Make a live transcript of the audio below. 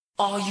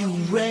Are you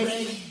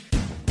ready?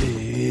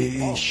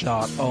 A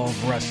Shot of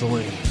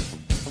Wrestling,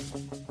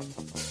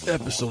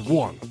 episode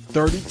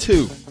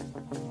 132.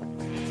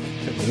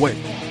 Take it away.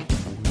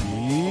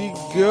 We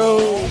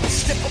go.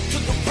 Step up to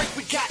the ring,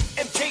 we got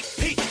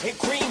MJP and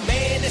Green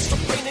Man. It's the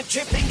reigning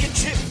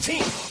championship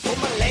team. From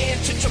Milan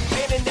to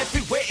Japan and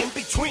everywhere in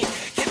between.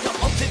 Get the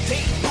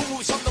up-to-date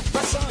news on the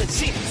wrestling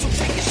scene. So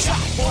take a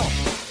shot, boy.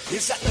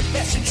 Is that the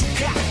message you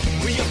got?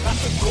 We about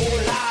to go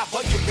live.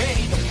 Are you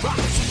ready to rock?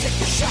 So take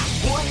a shot,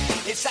 boy.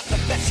 Is that the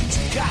message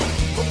you got?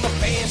 From the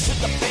fans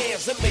to the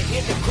fans, let me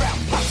hear the crowd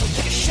pop.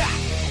 So take a shot.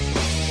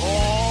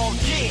 Oh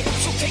yeah,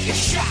 so take a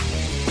shot.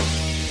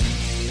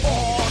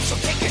 Oh, so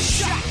take a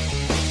shot.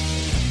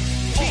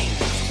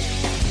 Yeah.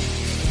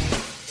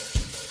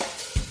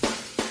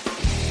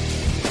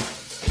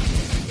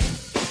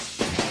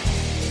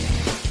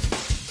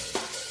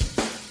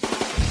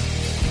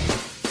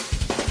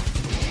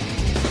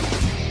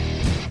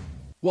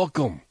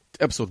 Welcome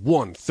to episode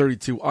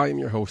 132. I am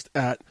your host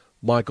at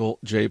Michael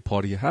J.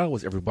 Putty. How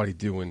is everybody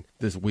doing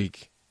this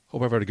week?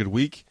 Hope everybody had a good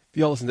week. If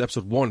y'all listened to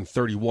episode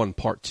 131,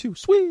 part 2,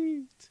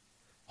 sweet.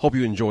 Hope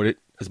you enjoyed it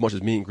as much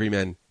as me and Green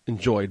Man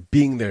enjoyed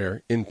being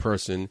there in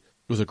person. It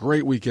was a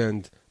great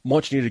weekend.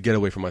 Much needed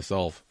getaway for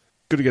myself.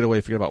 Good to get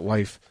away, forget about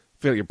life,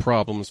 forget about your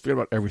problems, forget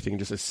about everything,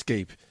 just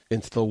escape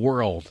into the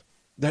world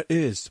that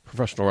is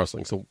professional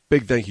wrestling. So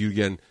big thank you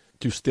again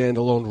to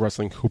Standalone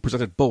Wrestling, who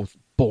presented both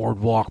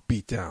Boardwalk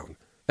Beatdown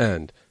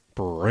and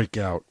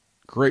Breakout.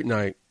 Great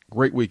night,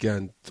 great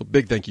weekend. So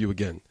big thank you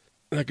again.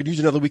 And I could use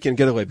another weekend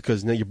getaway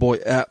because now your boy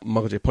at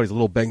Michael J. Putty is a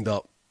little banged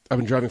up. I've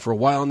been driving for a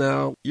while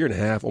now, year and a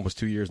half, almost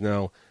 2 years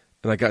now,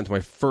 and I got into my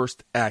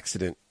first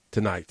accident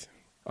tonight.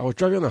 I was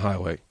driving on the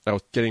highway. I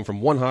was getting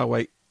from one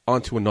highway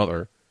onto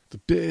another. It's a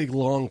big,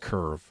 long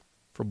curve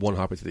from one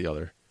highway to the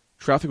other.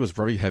 Traffic was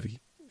very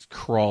heavy. It's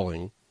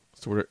crawling.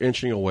 So we're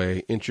inching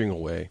away.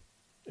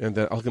 And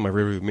then I look in my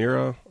rearview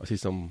mirror. I see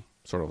some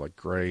sort of like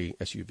gray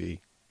SUV.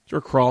 So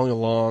we're crawling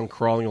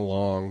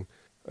along.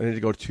 I need to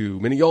go to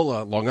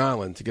Mineola, Long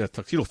Island to get a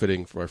tuxedo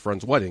fitting for my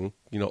friend's wedding.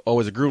 You know,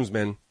 as a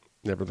groomsman,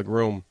 never the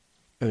groom.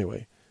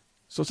 Anyway,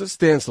 so it's at a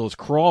standstill. It's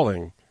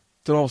crawling.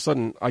 Then all of a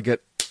sudden, I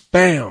get,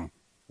 bam,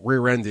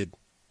 rear-ended.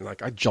 And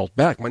like I jolt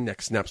back. My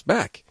neck snaps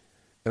back.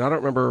 And I don't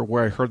remember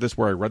where I heard this,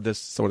 where I read this.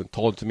 Someone had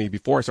told it to me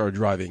before I started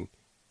driving.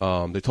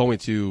 They told me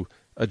to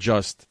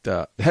adjust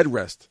the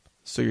headrest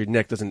so your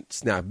neck doesn't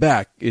snap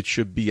back. It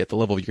should be at the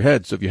level of your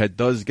head. So if your head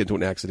does get into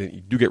an accident, you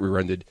do get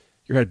rear-ended,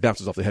 your head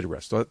bounces off the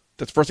headrest. So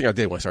that's the first thing I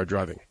did when I started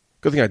driving.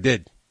 Good thing I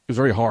did. It was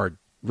very hard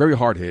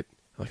hit.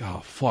 I'm like,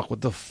 oh, fuck,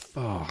 what the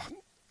fuck?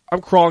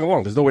 I'm crawling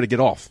along. There's no way to get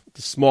off. It's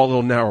a small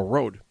little narrow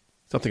road.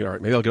 So I'm thinking, all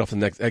right, maybe I'll get off the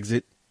next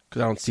exit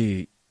because I don't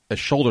see a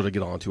shoulder to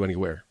get onto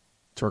anywhere.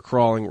 So we're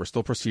crawling. We're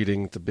still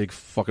proceeding. It's a big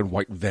fucking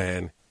white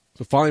van.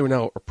 So finally we're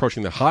now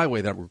approaching the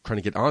highway that we're trying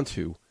to get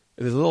onto.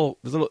 And there's a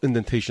little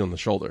indentation on the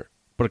shoulder.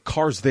 But a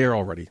car's there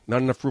already.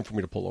 Not enough room for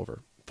me to pull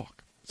over.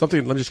 Fuck. Let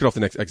me just get off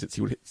the next exit.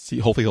 See.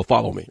 Hopefully he'll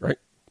follow me, right?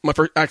 My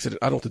first accident,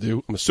 I don't know what to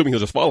do. I'm assuming he'll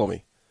just follow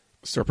me.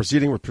 So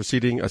we're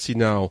proceeding. I see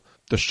now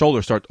the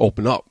shoulder start to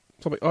open up.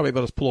 So I'm like, oh, maybe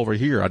I'll just pull over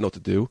here. I know what to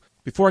do.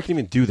 Before I can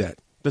even do that,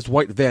 this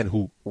white van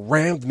who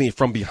rammed me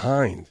from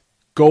behind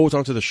goes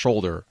onto the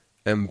shoulder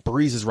and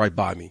breezes right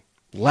by me.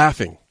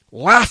 Laughing.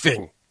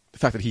 The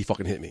fact that he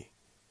fucking hit me.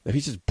 If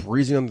he's just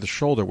breezing under the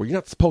shoulder, well, you're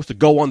not supposed to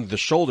go under the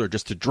shoulder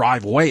just to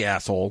drive away,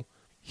 asshole.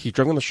 He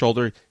drove on the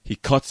shoulder, he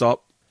cuts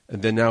up,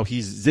 and then now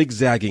he's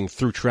zigzagging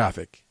through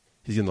traffic.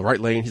 He's in the right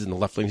lane, he's in the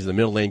left lane, he's in the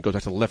middle lane, goes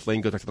back to the left lane,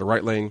 goes back to the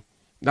right lane.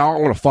 Now I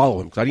want to follow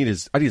him because I need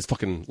his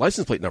fucking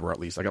license plate number at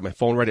least. I got my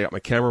phone ready, I got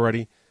my camera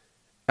ready.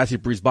 As he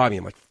breezed by me,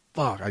 I'm like,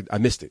 fuck, I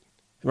missed it.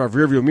 In my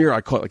rearview mirror,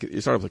 I caught like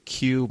it started with a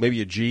Q,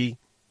 maybe a G.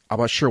 I'm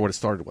not sure what it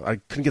started with. I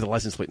couldn't get the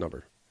license plate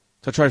number.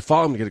 So I tried to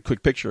follow him to get a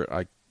quick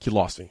picture. He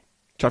lost me.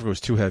 Traffic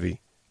was too heavy.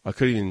 I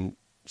couldn't even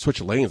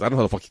switch lanes. I don't know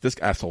how the fuck this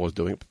asshole was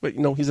doing. But,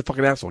 you know, he's a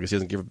fucking asshole. I guess he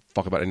doesn't give a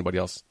fuck about anybody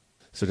else.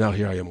 So now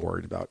here I am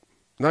worried about.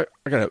 Now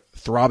I got a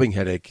throbbing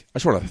headache. I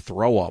just want to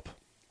throw up.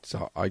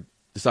 So I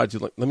decided to,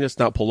 let me just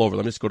not pull over.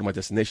 Let me just go to my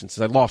destination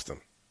since I lost him.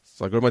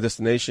 So I go to my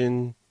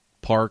destination,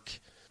 park.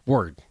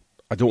 Word.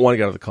 I don't want to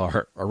get out of the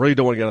car. I really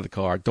don't want to get out of the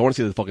car. I don't want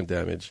to see the fucking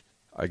damage.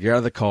 I get out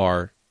of the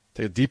car,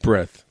 take a deep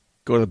breath,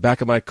 go to the back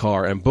of my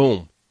car, and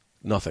boom,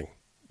 nothing.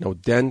 No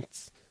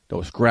dents,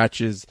 no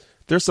scratches.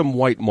 There's some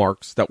white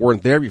marks that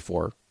weren't there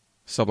before.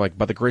 So I'm like,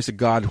 by the grace of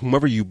God,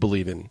 whomever you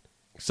believe in,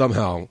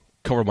 somehow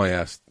cover my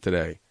ass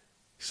today.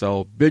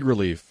 So big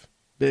relief.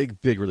 Big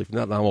relief.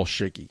 Now I'm all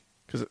shaky.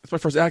 Because it's my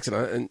first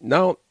accident. And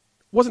now it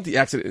wasn't the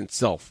accident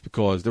itself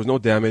because there was no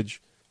damage.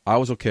 I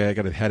was okay. I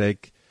got a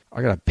headache.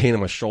 I got a pain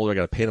in my shoulder. I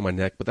got a pain in my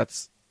neck. But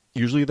that's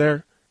usually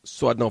there.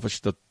 So I don't know if it's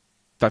just the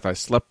fact that I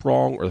slept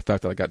wrong or the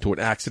fact that I got into an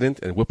accident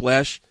and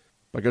whiplash.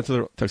 But I got to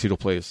the tuxedo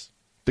place.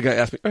 The guy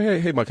asked me,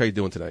 hey, Mike, how you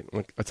doing tonight?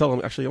 I tell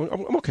him, actually,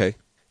 I'm okay.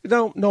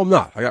 No, I'm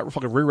not. I got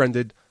fucking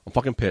rear-ended. I'm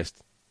fucking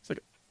pissed. He's like,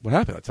 what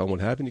happened? I tell him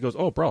what happened. He goes,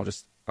 oh, bro,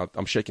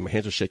 I'm shaking. My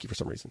hands are shaky for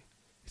some reason.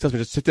 He tells me,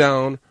 just sit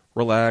down,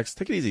 relax,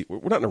 take it easy.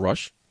 We're not in a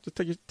rush. Just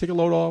take your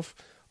load off,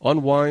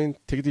 unwind,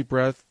 take a deep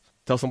breath.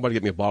 Tell somebody to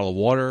get me a bottle of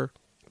water.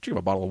 Drink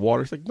a bottle of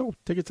water. He's like, no,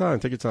 take your time.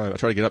 I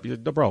try to get up. He's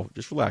like, no, bro,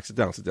 just relax. Sit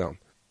down.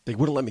 They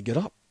wouldn't let me get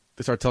up.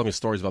 They started telling me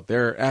stories about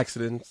their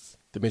accidents.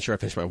 They made sure I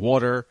finished my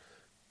water.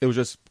 It was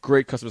just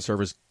great customer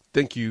service.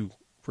 Thank you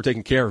for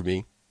taking care of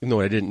me, even though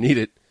I didn't need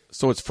it.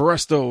 So it's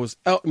Foresto's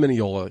out in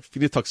Mineola. If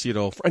you need a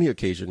tuxedo for any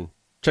occasion,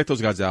 check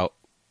those guys out.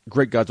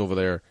 Great guys over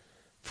there.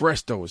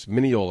 Foresto's,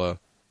 Mineola.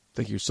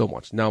 Thank you so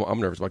much. Now I'm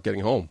nervous about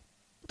getting home.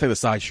 I'll take the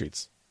side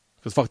streets.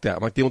 Because fuck that.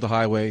 I'm not dealing with the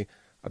highway.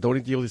 I don't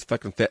need to deal with these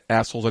fucking fat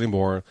assholes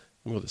anymore. I'm going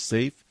to go to the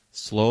safe,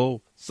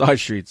 slow side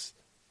streets.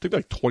 It took me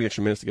like 20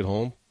 extra minutes to get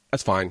home.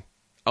 That's fine.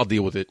 I'll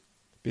deal with it.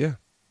 But yeah,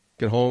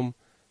 get home.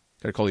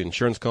 Got to call the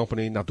insurance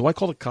company. Now, do I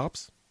call the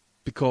cops?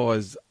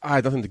 Because I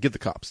had nothing to give the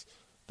cops.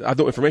 I have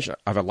no information.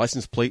 I have a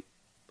license plate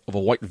of a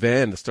white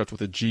van that starts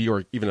with a G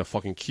or even a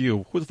fucking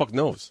Q. Who the fuck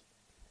knows?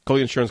 Call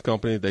the insurance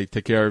company. They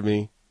take care of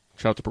me.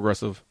 Shout out to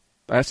Progressive.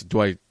 I asked,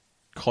 do I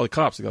call the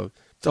cops? They go,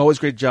 it's always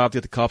a great job to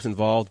get the cops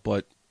involved,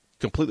 but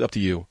completely up to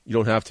you. You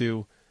don't have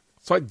to.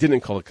 So I didn't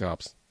call the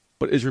cops.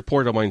 But it is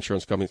reported on my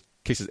insurance company in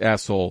case this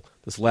asshole,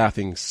 this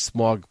laughing,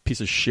 smug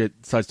piece of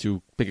shit, decides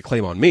to make a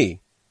claim on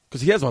me.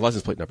 Because he has my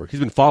license plate number.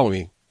 He's been following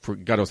me for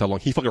God knows how long.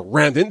 He fucking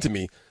rammed into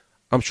me.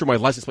 I'm sure my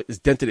license plate is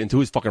dented into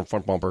his fucking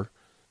front bumper.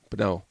 But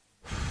no.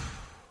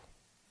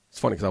 It's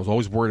funny because I was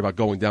always worried about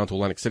going down to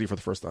Atlantic City for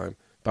the first time.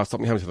 About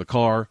something happening to the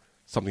car,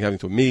 something happening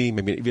to me,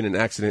 maybe even an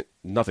accident.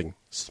 Nothing.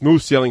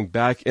 Smooth sailing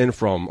back and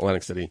from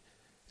Atlantic City.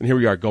 And here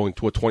we are going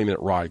to a 20-minute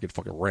ride, get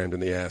fucking rammed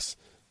in the ass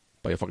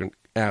by a fucking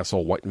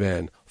asshole white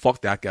van.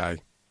 Fuck that guy.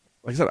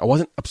 Like I said, I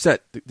wasn't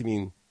upset. I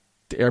mean,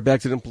 the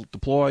airbags didn't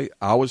deploy.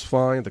 I was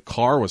fine. The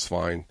car was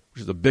fine,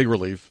 which is a big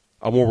relief.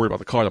 I'm more worried about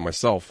the car than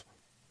myself.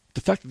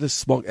 The fact that this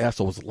smug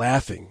asshole was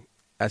laughing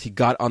as he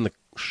got on the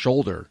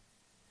shoulder,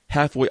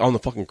 halfway on the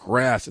fucking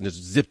grass, and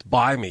just zipped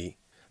by me,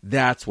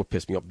 that's what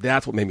pissed me off.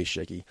 That's what made me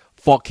shaky.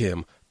 Fuck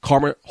him.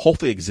 Karma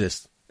hopefully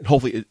exists, and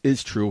hopefully it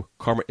is true.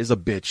 Karma is a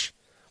bitch.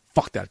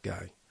 Fuck that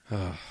guy.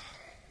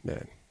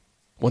 Man.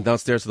 Went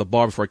downstairs to the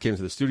bar before I came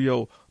to the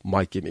studio.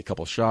 Mike gave me a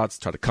couple shots,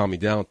 tried to calm me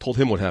down, told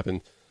him what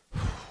happened.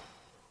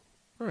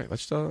 All right,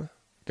 let's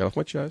get off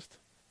my chest.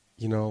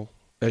 You know,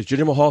 as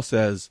Jinder Mahal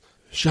says,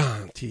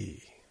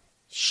 Shanti.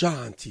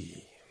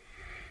 Shanti.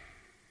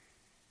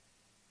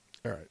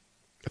 All right,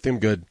 I think I'm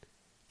good.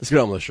 Let's get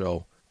on with the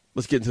show.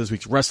 Let's get into this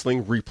week's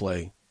wrestling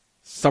replay.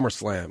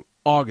 SummerSlam,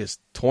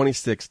 August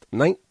 26th,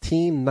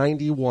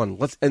 1991.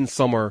 Let's end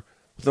summer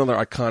with another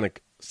iconic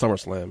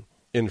SummerSlam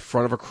in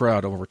front of a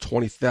crowd of over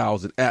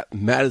 20,000 at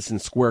Madison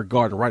Square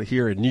Garden right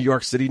here in New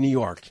York City, New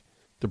York.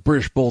 The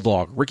British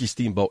Bulldog, Ricky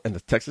Steamboat, and the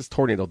Texas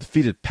Tornado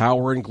defeated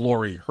Power and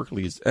Glory,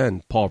 Hercules,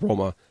 and Paul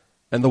Roma,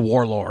 and the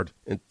Warlord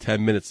in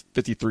 10 minutes,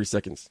 53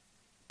 seconds.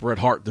 Bret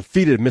Hart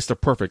defeated Mr.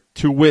 Perfect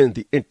to win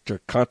the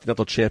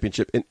Intercontinental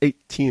Championship in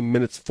 18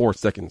 minutes, 4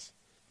 seconds.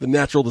 The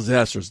Natural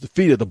Disasters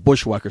defeated the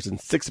Bushwhackers in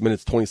 6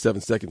 minutes,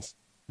 27 seconds.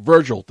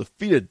 Virgil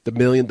defeated the $1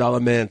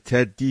 Million Man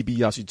Ted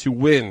DiBiase to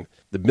win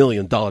the $1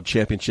 Million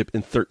Championship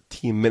in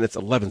 13 minutes,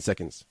 11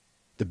 seconds.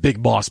 The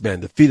Big Boss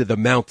Man defeated the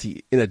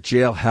Mountie in a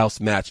jailhouse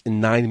match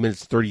in 9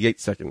 minutes, 38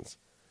 seconds.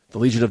 The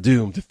Legion of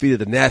Doom defeated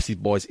the Nasty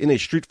Boys in a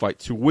street fight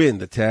to win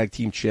the Tag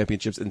Team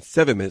Championships in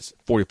 7 minutes,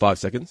 45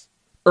 seconds.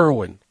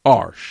 Erwin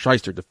R.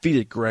 Shyster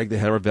defeated Greg the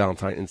Hammer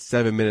Valentine in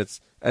 7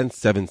 minutes and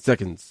 7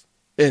 seconds.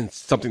 In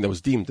something that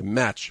was deemed a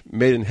match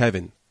made in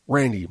heaven,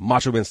 Randy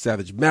Macho Man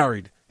Savage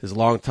married his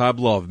longtime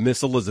love,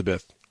 Miss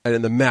Elizabeth. And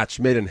in the match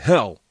made in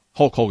hell,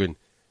 Hulk Hogan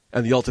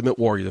and the Ultimate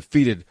Warrior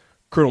defeated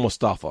Colonel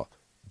Mustafa,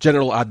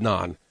 General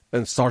Adnan,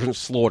 and Sergeant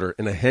Slaughter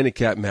in a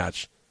handicap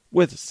match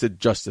with Sid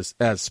Justice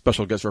as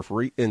special guest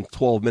referee in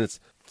 12 minutes,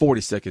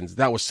 40 seconds.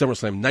 That was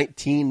SummerSlam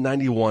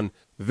 1991.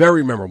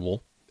 Very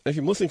memorable. And if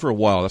you've been listening for a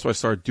while, that's why I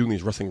started doing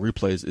these wrestling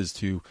replays, is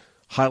to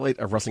highlight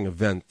a wrestling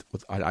event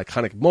with an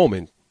iconic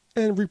moment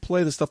and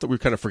replay the stuff that we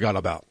kind of forgot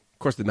about. Of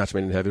course, the match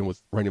made in heaven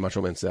with Randy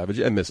Macho Man Savage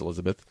and Miss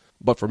Elizabeth.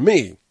 But for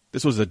me,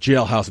 this was a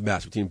jailhouse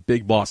match between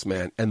Big Boss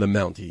Man and the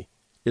Mountie.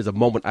 It is a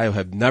moment I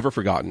have never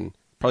forgotten,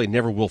 probably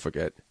never will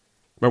forget. I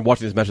remember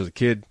watching this match as a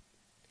kid.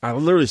 I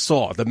literally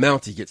saw the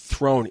Mountie get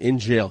thrown in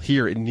jail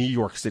here in New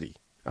York City.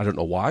 I don't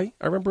know why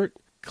I remember it.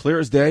 Clear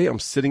as day, I'm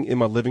sitting in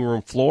my living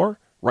room floor,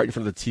 right in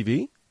front of the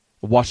TV,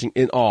 watching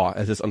in awe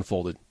as this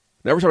unfolded.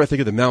 And every time I think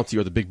of the Mountie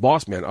or the Big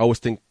Boss Man, I always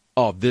think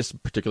of this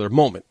particular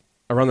moment.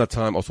 Around that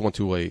time, I also went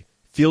to a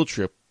field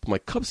trip, my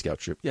Cub Scout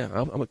trip. Yeah,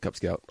 I'm a Cub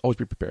Scout. Always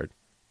be prepared.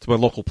 To my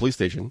local police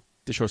station.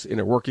 They showed us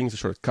inner workings. They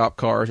showed us cop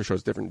cars. They showed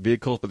us different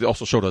vehicles. But they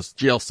also showed us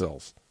jail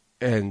cells.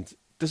 And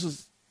this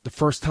was the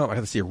first time I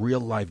got to see a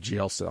real-life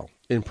jail cell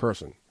in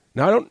person.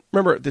 Now, I don't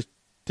remember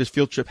this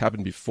field trip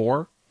happened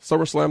before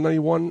SummerSlam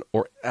 91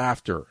 or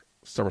after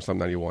SummerSlam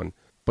 91.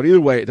 But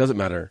either way, it doesn't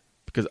matter.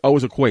 Because I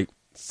always equate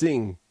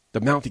seeing the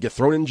Mountie get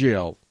thrown in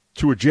jail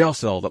to a jail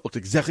cell that looked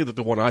exactly like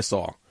the one I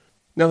saw.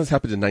 Now, this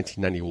happened in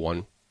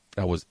 1991.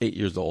 I was 8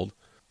 years old.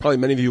 Probably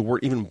many of you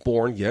weren't even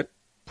born yet.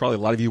 Probably a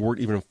lot of you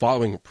weren't even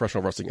following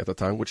professional wrestling at the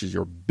time, which is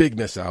your big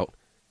miss out.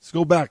 So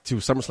go back to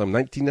SummerSlam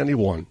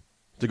 1991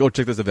 to go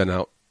check this event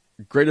out.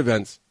 Great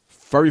events.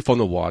 Very fun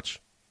to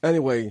watch.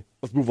 Anyway,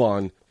 let's move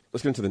on.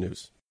 let's get into the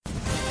news.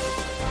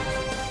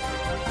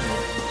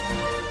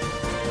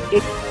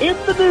 It's in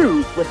the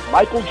news with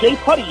Michael J.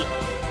 Putty.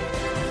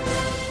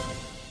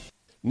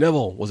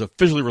 Neville was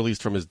officially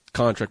released from his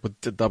contract with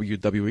the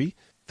WWE.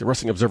 The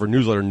Wrestling Observer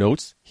newsletter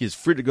notes he is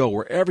free to go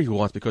wherever he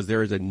wants because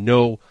there is a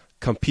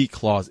no-compete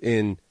clause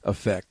in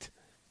effect.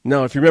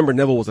 Now, if you remember,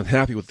 Neville was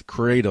unhappy with the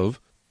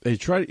creative. He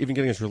tried even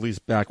getting his release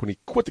back when he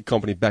quit the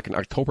company back in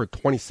October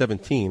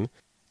 2017.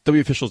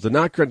 W officials did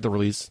not grant the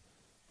release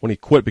when he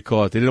quit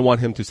because they didn't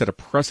want him to set a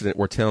precedent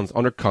where talents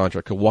under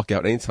contract could walk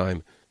out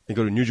anytime and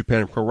go to New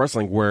Japan Pro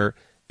Wrestling, where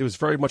it was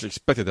very much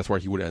expected that's where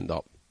he would end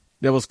up.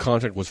 Neville's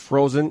contract was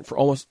frozen for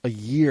almost a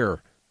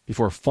year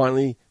before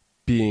finally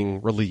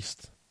being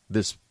released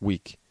this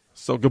week.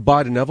 So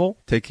goodbye to Neville.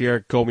 Take care,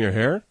 comb your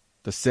hair.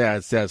 The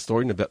sad, sad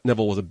story.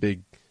 Neville was a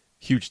big,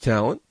 huge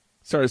talent.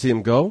 Sorry to see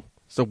him go.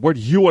 So where do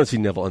you want to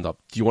see Neville end up?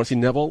 Do you want to see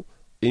Neville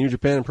in New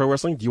Japan Pro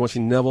Wrestling? Do you want to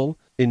see Neville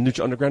in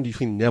Lucha Underground? Do you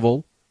see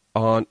Neville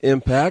on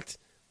Impact?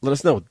 Let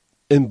us know.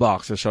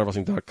 Inbox at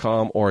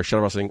ShadowWrestling.com or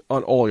ShadowWrestling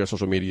on all your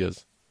social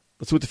medias.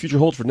 Let's see what the future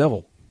holds for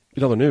Neville.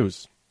 In other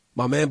news,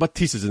 my man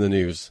Batista's in the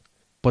news.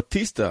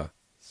 Batista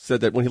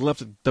said that when he left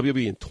the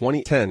WWE in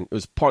 2010, it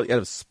was partly out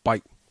of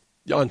spite.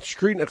 The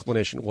on-screen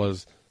explanation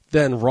was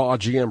then Raw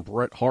GM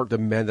Bret Hart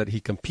demanded that he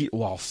compete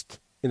whilst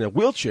in a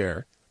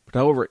wheelchair. But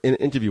however, in an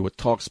interview with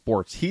Talk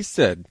Sports, he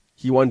said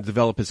he wanted to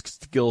develop his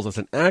skills as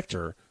an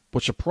actor,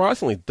 but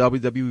surprisingly,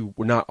 WWE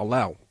would not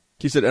allow.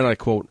 He said, and I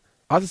quote,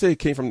 "I have to say it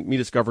came from me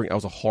discovering I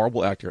was a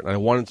horrible actor, and I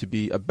wanted to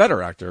be a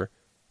better actor,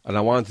 and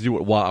I wanted to do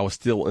it while I was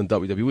still in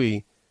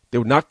WWE. They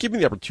would not give me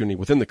the opportunity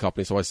within the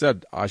company, so I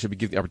said I should be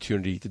given the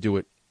opportunity to do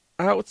it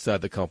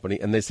outside the company,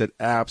 and they said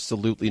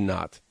absolutely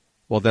not.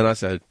 Well, then I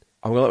said,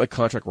 I'm going to let my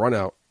contract run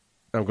out,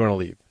 and I'm going to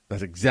leave.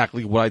 That's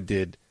exactly what I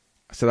did.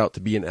 I set out to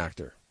be an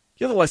actor."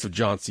 You have the likes of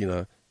John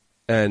Cena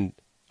and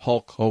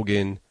Hulk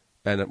Hogan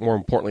and, more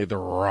importantly, The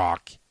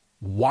Rock.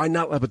 Why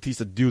not let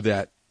Batista do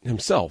that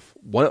himself?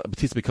 Why not let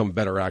Batista become a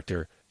better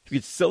actor? If you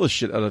could sell the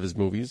shit out of his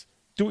movies,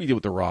 do what you did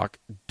with The Rock,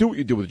 do what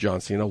you did with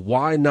John Cena.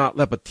 Why not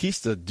let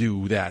Batista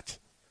do that?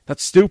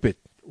 That's stupid.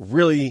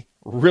 Really,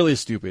 really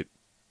stupid.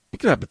 We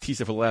could have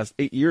Batista for the last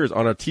 8 years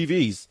on our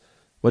TVs.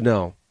 But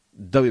no,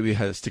 WWE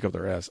had to stick up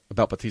their ass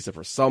about Batista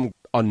for some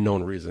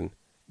unknown reason.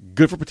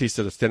 Good for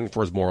Batista to stand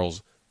for his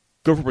morals.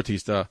 Good for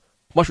Batista.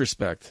 Much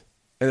respect.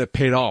 And it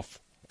paid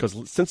off.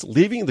 Because since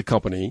leaving the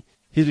company,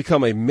 he's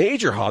become a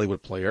major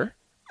Hollywood player.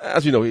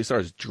 As you know, he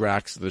started as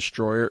Drax the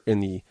Destroyer in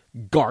the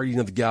Guardian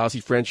of the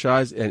Galaxy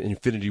franchise and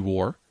Infinity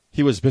War.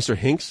 He was Mr.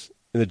 Hinx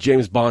in the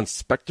James Bond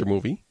Spectre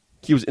movie.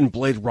 He was in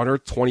Blade Runner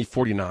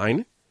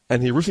 2049.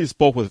 And he recently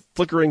spoke with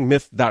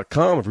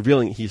FlickeringMyth.com,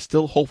 revealing he's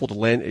still hopeful to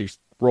land a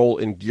role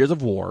in Gears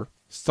of War,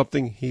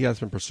 something he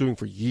has been pursuing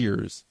for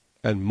years.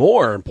 And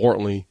more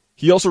importantly,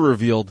 he also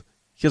revealed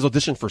he has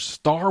auditioned for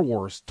Star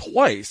Wars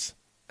twice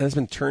and has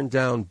been turned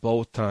down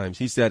both times.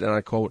 He said, and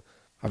I quote,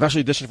 "I've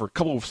actually auditioned for a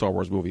couple of Star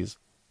Wars movies.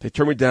 They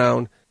turned me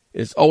down.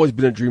 It's always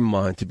been a dream of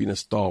mine to be in a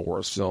Star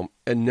Wars film.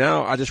 And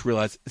now I just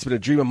realized it's been a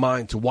dream of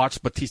mine to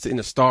watch Batista in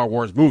a Star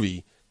Wars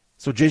movie.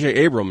 So J.J.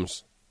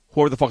 Abrams,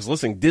 whoever the fuck's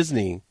listening,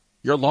 Disney,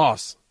 your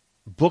loss.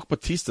 Book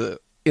Batista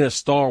in a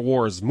Star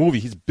Wars movie.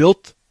 He's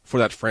built for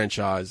that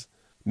franchise.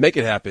 Make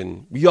it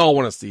happen. We all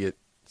want to see it.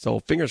 So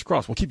fingers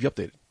crossed. We'll keep you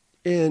updated."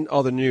 In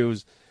other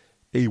news,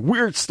 a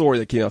weird story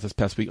that came out this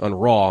past week on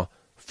Raw.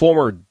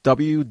 Former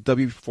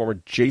WWE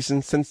performer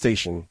Jason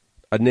Sensation,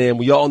 a name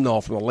we all know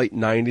from the late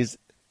 90s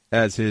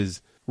as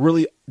his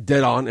really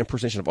dead-on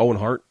impersonation of Owen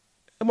Hart,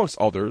 amongst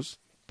others,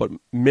 but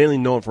mainly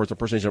known for his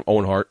impersonation of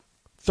Owen Hart,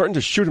 threatened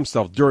to shoot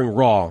himself during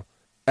Raw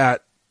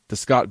at the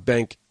Scott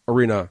Bank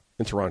Arena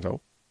in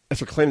Toronto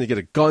after claiming to get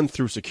a gun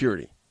through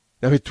security.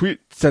 Now, his tweet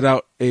set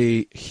out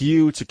a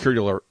huge security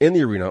alert in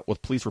the arena,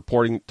 with police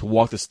reporting to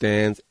walk the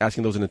stands,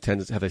 asking those in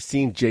attendance have they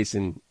seen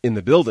Jason in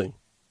the building.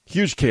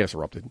 Huge chaos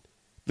erupted.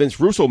 Vince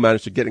Russo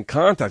managed to get in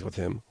contact with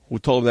him, who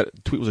told him that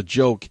the tweet was a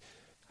joke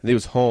and he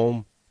was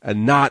home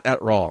and not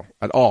at Raw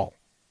at all.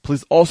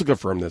 Police also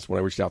confirmed this when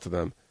I reached out to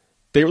them.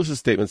 They released a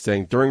statement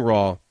saying during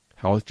Raw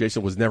how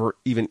Jason was never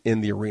even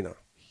in the arena.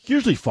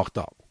 Hugely fucked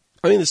up.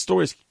 I mean, the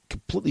story is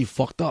completely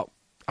fucked up.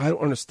 I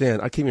don't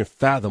understand. I can't even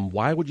fathom.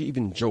 Why would you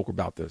even joke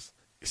about this?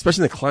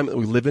 Especially in the climate that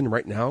we live in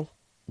right now.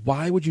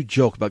 Why would you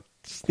joke about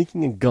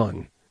sneaking a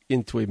gun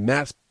into a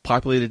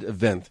mass-populated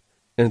event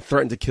and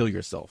threaten to kill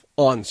yourself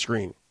on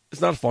screen?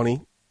 It's not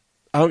funny.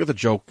 I don't get the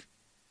joke.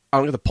 I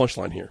don't get the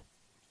punchline here.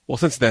 Well,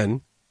 since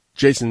then,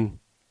 Jason,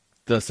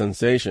 the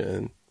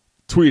Sensation,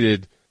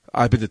 tweeted,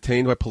 "I've been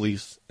detained by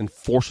police and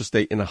forced to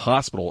stay in a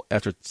hospital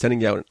after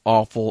sending out an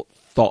awful,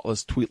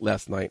 thoughtless tweet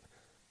last night.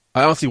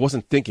 I honestly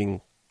wasn't thinking.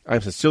 I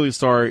am sincerely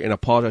sorry and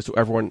apologize to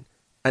everyone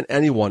and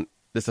anyone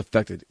that's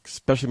affected,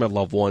 especially my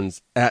loved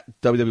ones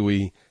at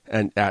WWE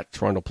and at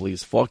Toronto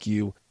Police. Fuck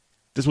you.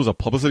 This was a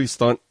publicity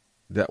stunt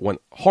that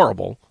went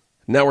horrible.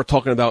 Now we're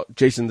talking about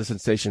Jason the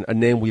Sensation, a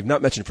name we've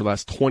not mentioned for the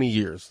last 20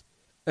 years.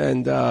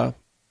 And, but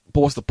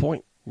what's the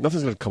point?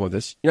 Nothing's going to come of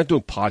this. You're not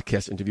doing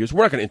podcast interviews.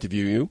 We're not going to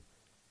interview you.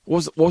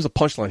 What was the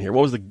punchline here?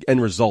 What was the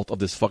end result of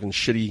this fucking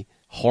shitty,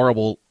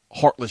 horrible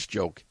heartless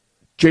joke.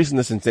 Jason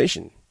the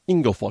Sensation, you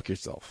can go fuck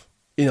yourself.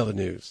 In other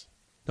news.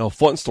 Now, a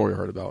fun story I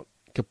heard about.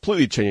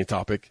 Completely changing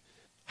topic.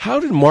 How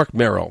did Mark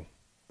Marrow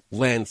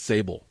land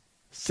Sable?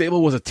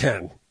 Sable was a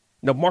 10.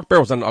 Now, Mark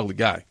Marrow's not an ugly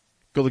guy.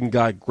 Good-looking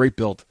guy, great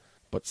build.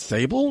 But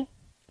Sable?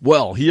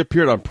 Well, he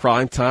appeared on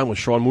Prime Time with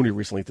Sean Mooney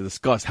recently to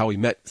discuss how he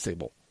met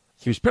Sable.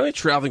 He was apparently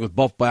traveling with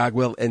Buff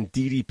Bagwell and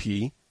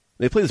DDP.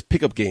 They played this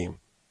pickup game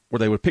where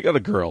they would pick out a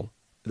girl,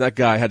 and that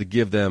guy had to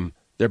give them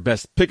their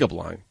best pickup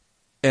line.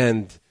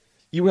 And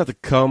you would have to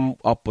come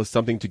up with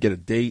something to get a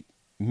date,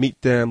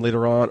 meet them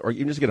later on, or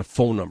even just get a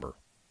phone number.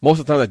 Most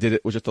of the time I did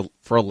it was just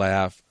for a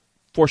laugh,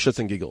 for shits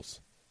and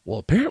giggles. Well,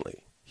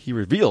 apparently, he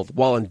revealed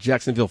while in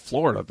Jacksonville,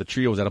 Florida, the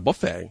trio was at a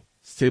buffet.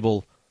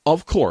 Sable,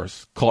 of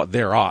course, caught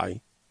their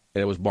eye,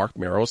 and it was Mark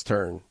Marrow's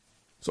turn.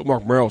 So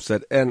Mark Marrow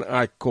said, and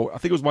I quote, I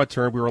think it was my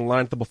turn. We were in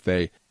line at the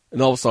buffet,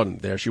 and all of a sudden,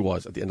 there she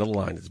was at the end of the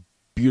line, this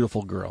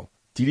beautiful girl.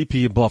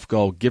 DDP and Buff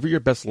go, give her your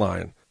best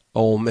line.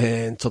 Oh,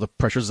 man, till the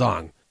pressure's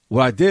on.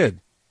 What I did,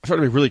 I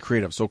started to be really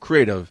creative. So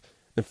creative,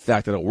 in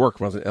fact, that it worked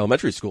when I was in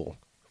elementary school.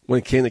 When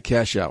it came to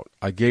cash out,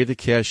 I gave the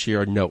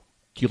cashier a note.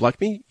 Do you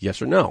like me?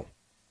 Yes or no?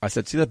 I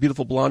said, see that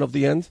beautiful blonde of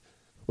the end?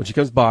 When she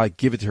comes by,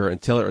 give it to her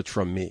and tell her it's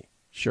from me.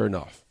 Sure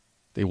enough,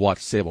 they watch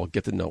Sable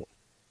get the note.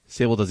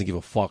 Sable doesn't give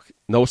a fuck.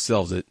 No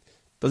sells it.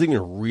 Doesn't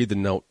even read the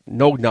note.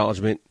 No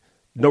acknowledgement.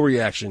 No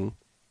reaction.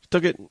 She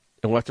took it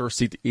and went to her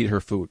seat to eat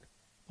her food.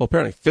 Well,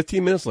 apparently,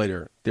 15 minutes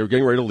later, they were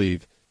getting ready to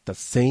leave. The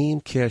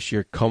same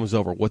cashier comes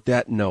over with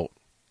that note,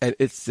 and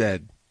it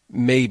said,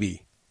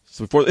 maybe.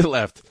 So before they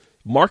left,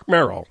 Mark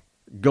Marrow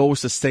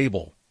goes to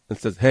Sable and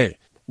says, hey,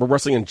 we're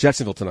wrestling in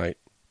Jacksonville tonight.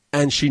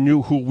 And she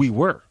knew who we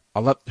were. I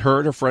left her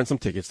and her friend some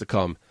tickets to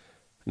come.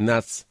 And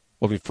that's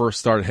when we first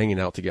started hanging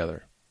out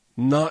together.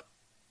 Not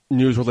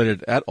news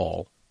related at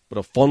all, but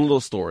a fun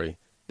little story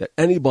that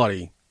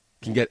anybody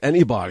can get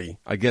anybody,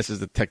 I guess is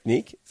the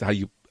technique. It's how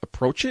you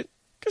approach it.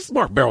 Because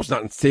Mark Marrow's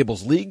not in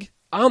Sable's league.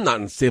 I'm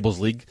not in Sable's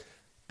league.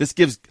 This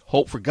gives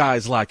hope for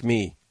guys like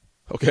me.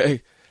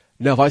 Okay?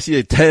 Now, if I see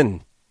a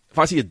 10, if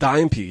I see a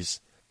dime piece,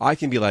 I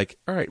can be like,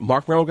 all right,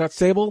 Mark Marrow got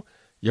Sable.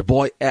 Your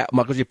boy at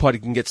Michael J. Putty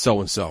can get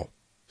so-and-so.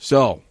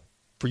 So,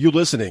 for you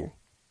listening,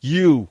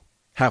 you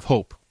have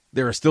hope.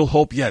 There is still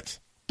hope yet.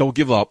 Don't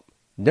give up.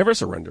 Never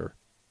surrender.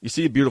 You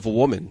see a beautiful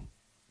woman,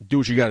 do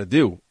what you got to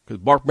do.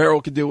 Because Mark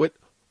Marrow can do it.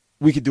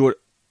 We can do it.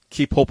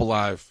 Keep hope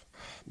alive.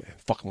 Man,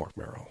 fuck Mark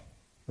Marrow.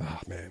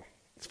 Man,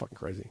 it's fucking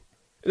crazy.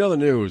 In other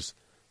news,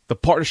 the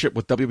partnership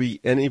with WB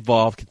and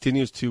Evolve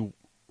continues to,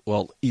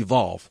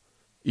 evolve.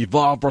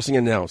 Evolve Wrestling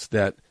announced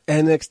that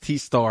NXT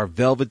star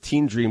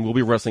Velveteen Dream will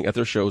be wrestling at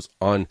their shows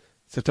on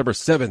September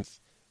 7th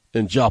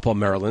in Joplin,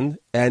 Maryland,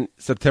 and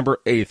September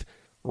 8th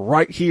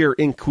right here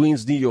in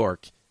Queens, New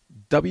York.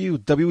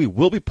 WWE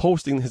will be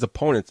posting his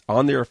opponents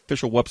on their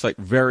official website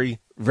very,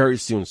 very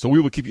soon, so we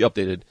will keep you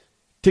updated.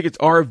 Tickets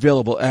are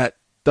available at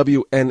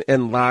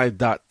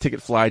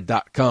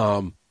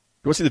wnnlive.ticketfly.com.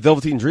 You want to see the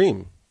Velveteen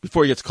Dream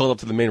before he gets called up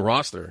to the main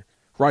roster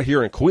right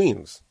here in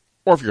Queens,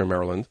 or if you're in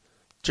Maryland,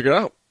 check it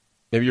out.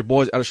 Maybe your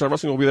boys out of Shot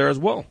Wrestling will be there as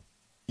well.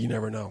 You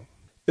never know.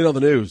 In other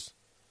news,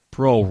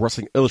 Pro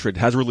Wrestling Illustrated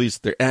has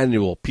released their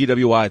annual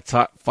PWI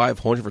Top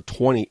 500 for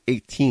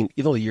 2018,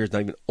 even though the year is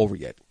not even over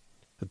yet.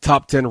 The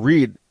top 10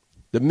 read,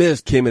 The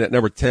Miz came in at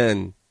number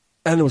 10,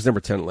 and it was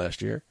number 10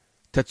 last year.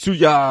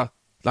 Tetsuya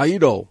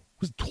Naito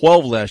was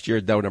 12 last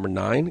year, down number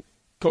 9.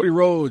 Cody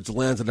Rhodes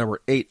lands at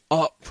number 8,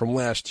 up from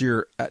last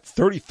year at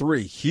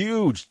 33.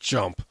 Huge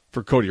jump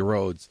for Cody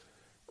Rhodes.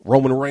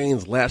 Roman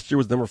Reigns last year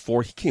was number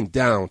 4. He came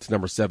down to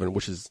number 7,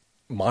 which is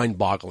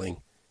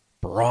mind-boggling.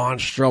 Braun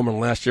Strowman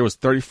last year was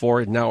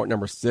 34, now at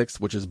number 6,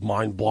 which is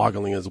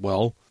mind-boggling as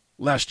well.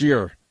 Last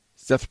year,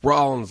 Seth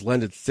Rollins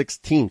landed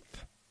 16th.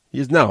 He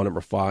is now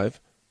number 5.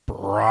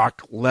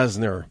 Brock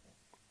Lesnar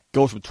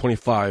goes from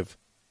 25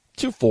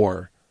 to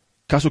 4.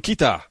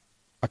 Kazuchika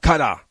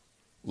Okada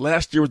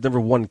last year was number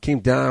 1, came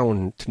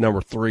down to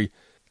number 3.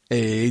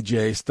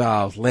 AJ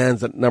Styles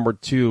lands at number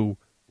 2,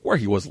 where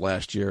he was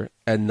last year,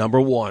 and number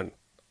 1,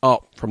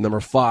 up from number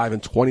 5 in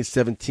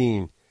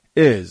 2017,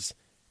 is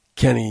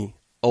Kenny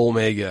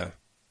Omega.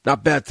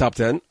 Not bad top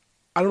 10.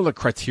 I don't know the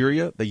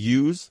criteria they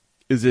use.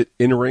 Is it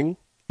in-ring?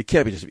 It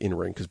can't be just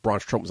in-ring because Braun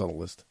Strowman was on the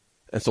list.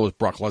 And so is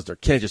Brock Lesnar.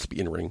 It can't just be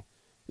in-ring.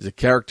 Is it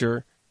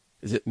character?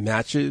 Is it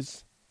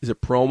matches? Is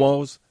it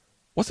promos?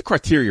 What's the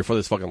criteria for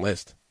this fucking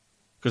list?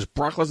 Because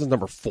Brock Lesnar's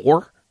number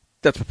 4?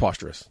 That's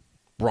preposterous.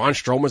 Braun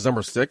Strowman's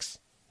number 6?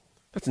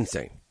 That's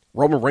insane.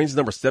 Roman Reigns is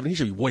number 7. He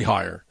should be way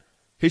higher.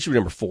 He should be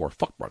number 4.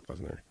 Fuck Brock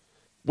Lesnar.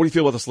 What do you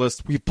feel about this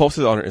list? We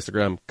posted it on our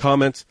Instagram.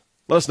 Comment.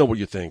 Let us know what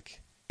you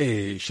think.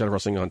 Shadow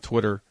Wrestling on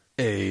Twitter.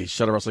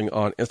 Shadow Wrestling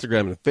on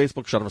Instagram and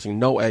Facebook. Shadow Wrestling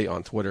No A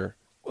on Twitter.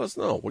 Let us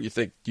know what you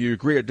think. Do you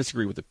agree or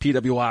disagree with the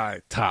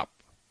PWI Top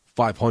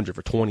 500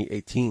 for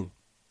 2018?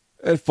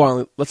 And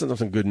finally, let's end on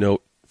some good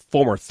note.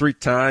 Former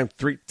three-time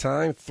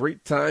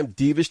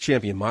Divas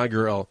champion, my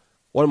girl,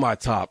 one of my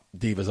top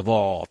divas of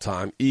all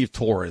time, Eve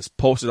Torres,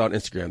 posted on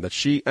Instagram that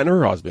she and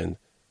her husband,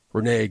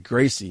 Renee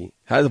Gracie,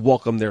 had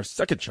welcomed their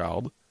second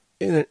child,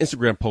 In an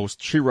Instagram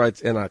post, she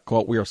writes, and I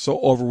quote, "We are so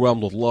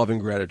overwhelmed with love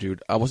and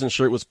gratitude. I wasn't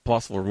sure it was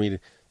possible for me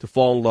to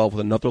fall in love with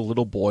another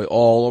little boy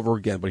all over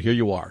again, but here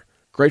you are.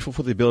 Grateful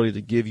for the ability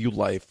to give you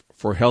life,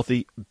 for a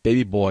healthy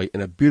baby boy,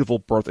 and a beautiful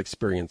birth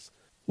experience.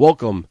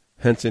 Welcome,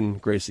 Henson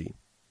Gracie."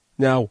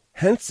 Now,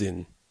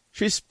 Henson,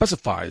 she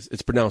specifies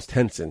it's pronounced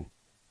Henson.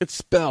 It's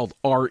spelled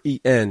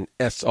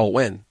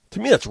R-E-N-S-O-N. To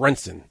me, that's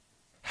Renson.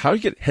 How you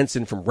get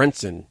Henson from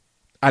Renson,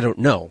 I don't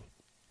know.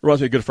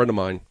 Reminds me of a good friend of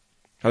mine.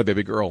 Had a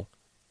baby girl.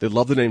 They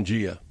loved the name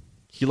Gia.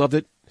 He loved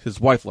it. His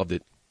wife loved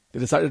it. They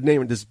decided to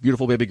name this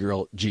beautiful baby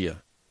girl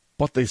Gia.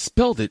 But they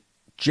spelled it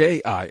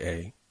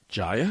J-I-A.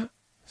 Jaya?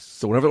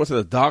 So whenever they went to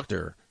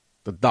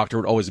the doctor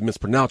would always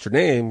mispronounce her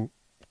name.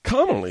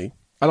 Commonly,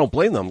 I don't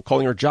blame them,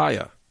 calling her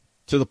Jaya.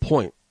 To the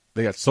point,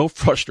 they got so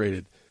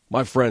frustrated,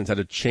 my friends had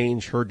to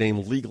change her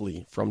name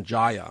legally from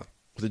Jaya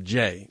with a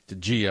J to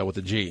Gia with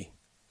a G.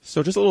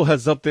 So just a little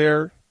heads up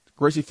there,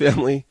 Gracie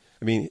family.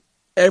 I mean,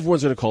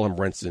 everyone's going to call him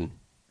Renson.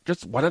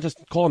 Why not just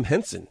call him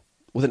Henson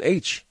with an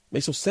H?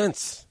 Makes no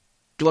sense.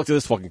 Good luck to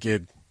this fucking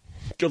kid.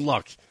 Good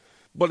luck.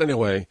 But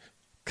anyway,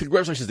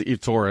 congratulations to Eve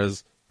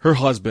Torres, her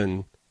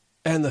husband,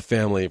 and the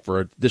family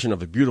for the addition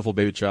of a beautiful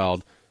baby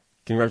child.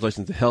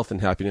 Congratulations to health and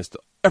happiness to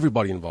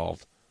everybody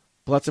involved.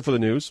 Well, that's it for the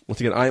news.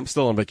 Once again, I am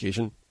still on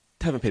vacation.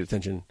 Haven't paid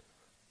attention.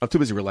 I'm too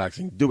busy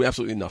relaxing, doing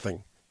absolutely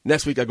nothing.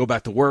 Next week, I go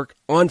back to work,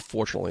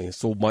 unfortunately,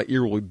 so my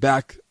ear will be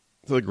back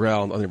to the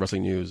ground on the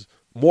wrestling news.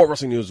 More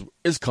wrestling news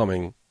is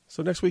coming.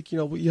 So next week, you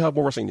have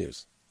more wrestling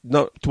news.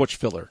 Not too much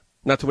filler.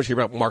 Not too much here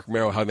about Mark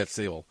Mero, how he met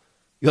Sable.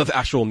 You'll have the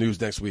actual news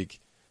next week.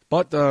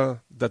 But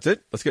that's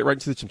it. Let's get right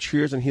into some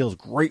cheers and heels.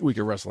 Great week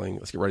of wrestling.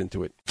 Let's get right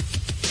into it.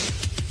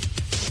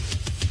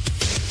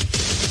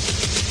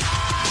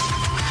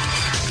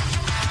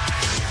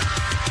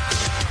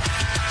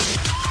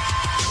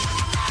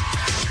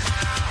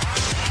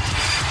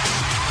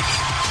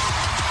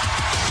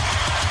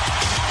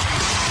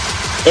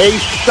 A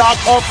Shot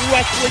of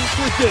Wrestling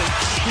presents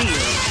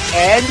Cheers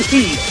and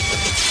Heels.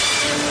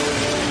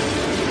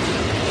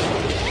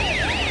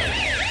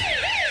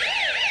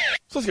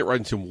 So let's get right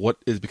into what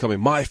is becoming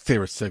my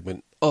favorite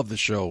segment of the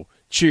show,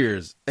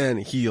 Cheers and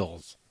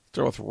Heels.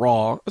 Start with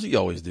Raw, as we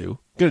always do.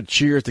 Gonna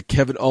cheers to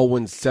Kevin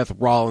Owens, Seth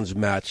Rollins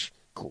match.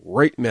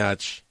 Great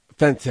match.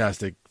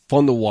 Fantastic.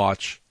 Fun to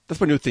watch.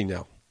 That's my new thing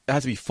now. It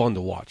has to be fun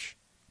to watch.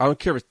 I don't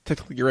care if it's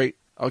technically great.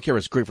 I don't care if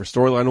it's great for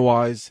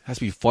storyline-wise. It has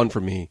to be fun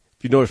for me.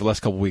 If you noticed for the last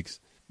couple weeks,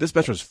 this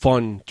match was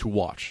fun to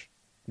watch.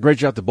 Great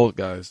job to both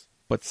guys.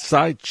 But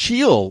side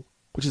heel,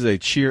 which is a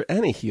cheer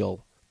and a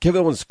heel,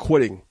 Kevin Owens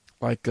quitting.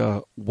 Like,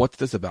 what's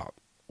this about?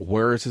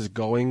 Where is this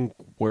going?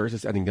 Where is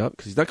this ending up?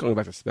 Because he's not going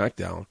back to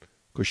SmackDown,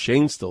 because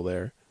Shane's still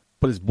there.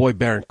 But his boy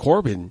Baron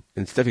Corbin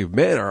and Stephanie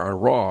McMahon are on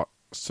Raw.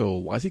 So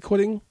why is he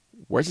quitting?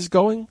 Where's this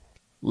going?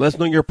 Let us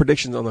know your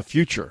predictions on the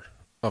future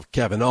of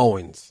Kevin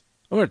Owens.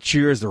 I'm going to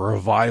cheers the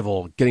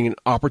Revival getting an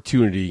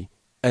opportunity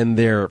and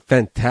their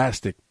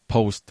fantastic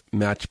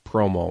post-match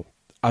promo.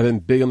 I've been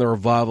big on the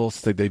Revival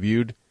since they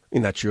debuted. I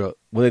mean, not sure.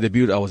 When they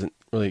debuted, I wasn't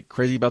really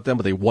crazy about them,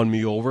 but they won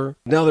me over.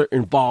 Now they're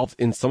involved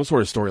in some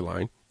sort of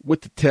storyline with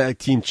the Tag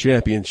Team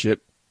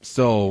Championship.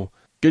 So,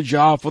 good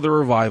job for the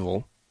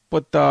Revival.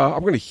 But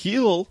I'm going to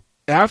heel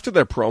after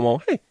their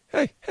promo.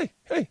 Hey.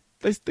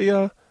 They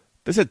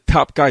said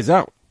top guys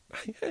out.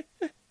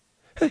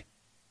 Hey.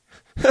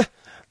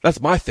 That's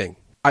my thing.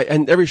 I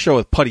end every show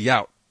with putty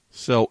out.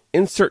 So,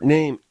 insert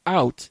name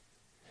out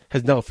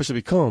has now officially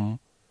become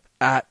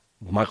at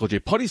Michael J.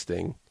 Putty's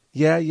thing.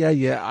 Yeah.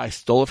 I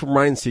stole it from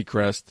Ryan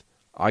Seacrest.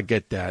 I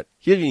get that.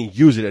 He didn't even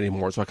use it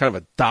anymore, so I kind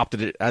of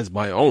adopted it as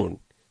my own.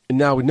 And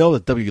now we know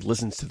that W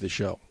listens to the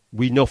show.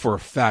 We know for a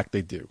fact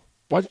they do.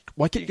 Why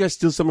can't you guys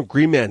steal some of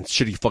Green Man's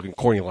shitty fucking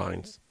corny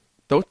lines?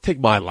 Don't take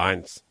my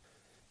lines.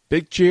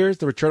 Big cheers,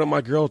 the return of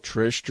my girl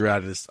Trish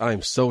Stratus. I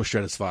am so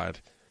satisfied.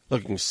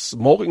 Looking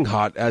smoking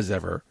hot as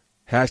ever.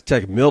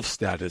 Hashtag MILF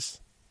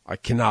status. I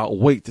cannot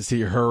wait to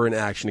see her in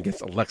action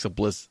against Alexa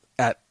Bliss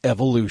at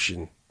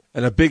Evolution.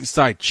 And a big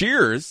side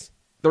cheers,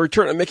 the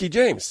return of Mickie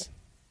James.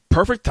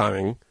 Perfect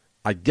timing.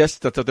 I guess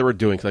that's what they were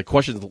doing, because I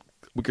questioned a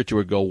week or two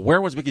ago, where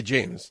was Mickie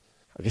James?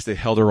 I guess they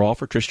held her off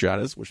for Trish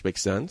Stratus, which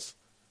makes sense.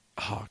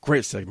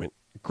 Great segment.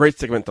 Great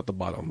segment at the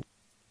bottom.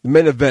 The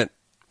main event,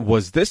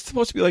 was this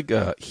supposed to be like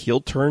a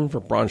heel turn for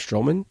Braun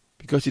Strowman?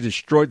 Because he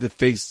destroyed the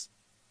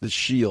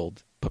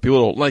Shield. But people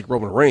don't like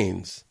Roman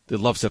Reigns. They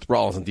love Seth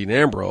Rollins and Dean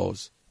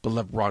Ambrose, but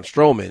love Braun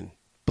Strowman.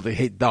 But they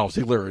hate Dolph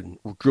Ziggler and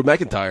Drew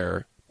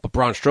McIntyre. But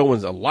Braun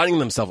Strowman's aligning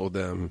themselves with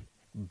them,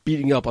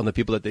 beating up on the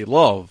people that they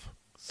love.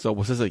 So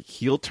was this a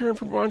heel turn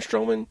for Braun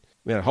Strowman?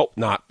 Man, I hope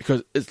not,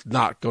 because it's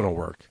not going to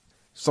work.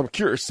 So I'm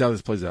curious to see how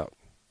this plays out.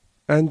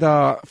 And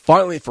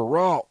finally, for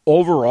Raw,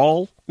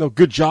 overall,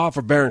 good job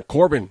for Baron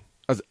Corbin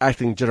as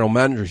acting general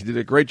manager. He did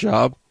a great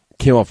job.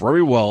 Came off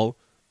very well.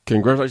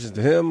 Congratulations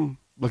to him.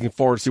 Looking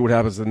forward to see what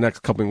happens in the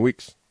next coming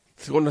weeks.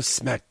 Let's go into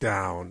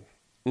SmackDown.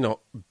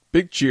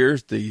 Big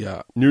cheers.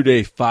 The New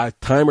Day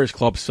 5-Timers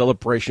Club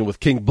celebration with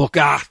King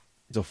Booker.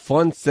 It's a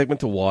fun segment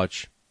to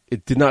watch.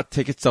 It did not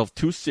take itself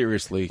too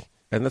seriously,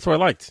 and that's what I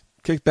liked.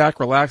 kick back,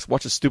 relax,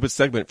 watch a stupid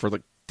segment for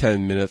like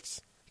 10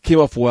 minutes. Came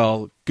off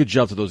well. Good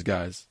job to those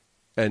guys.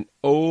 And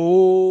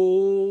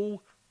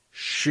oh,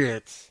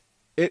 shit.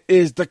 It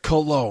is the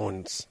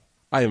Colognes.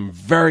 I am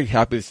very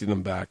happy to see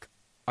them back.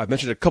 I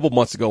mentioned a couple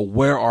months ago,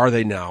 where are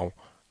they now?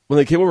 When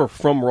they came over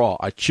from Raw,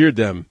 I cheered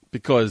them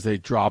because they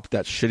dropped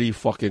that shitty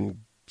fucking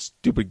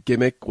stupid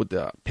gimmick with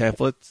the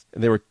pamphlets.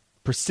 And they were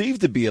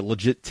perceived to be a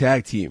legit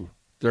tag team.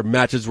 Their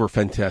matches were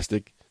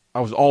fantastic.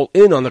 I was all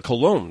in on the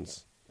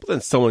Colognes. But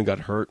then someone got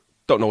hurt.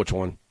 Don't know which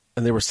one.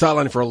 And they were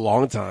sidelined for a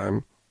long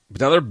time.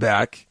 But now they're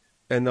back.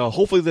 And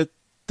hopefully that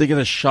they get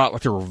a shot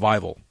like a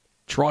revival.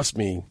 Trust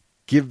me.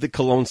 Give the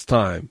Colognes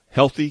time.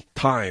 Healthy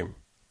time.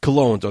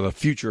 Colognes are the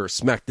future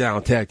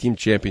SmackDown Tag Team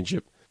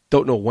Championship.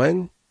 Don't know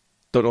when.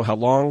 Don't know how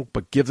long.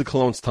 But give the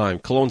Colognes time.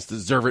 Colognes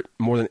deserve it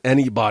more than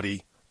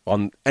anybody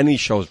on any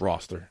show's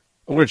roster.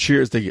 I'm going to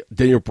cheers to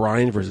Daniel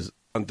Bryan versus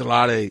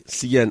Andrade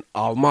Cien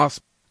Almas.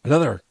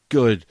 Another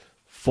good,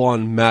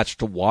 fun match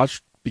to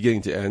watch,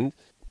 beginning to end.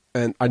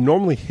 And I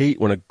normally hate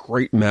when a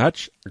great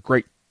match, a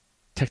great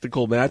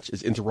technical match,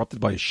 is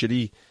interrupted by a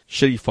shitty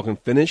fucking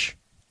finish.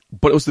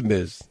 But it was The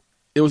Miz.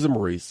 It was the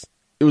Maurice.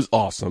 It was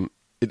awesome.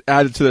 It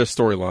added to their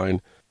storyline.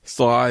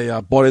 So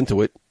I bought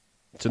into it.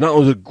 So not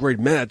only was it a great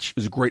match, it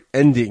was a great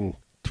ending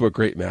to a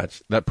great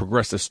match that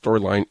progressed the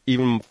storyline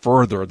even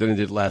further than it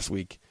did last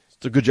week.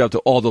 It's a good job to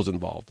all those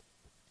involved.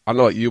 I don't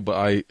know about you, but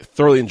I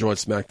thoroughly enjoyed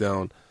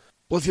SmackDown.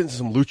 But let's get into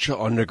some Lucha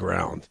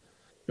Underground.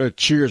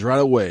 Cheers right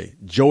away.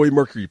 Joey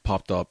Mercury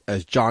popped up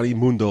as Johnny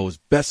Mundo's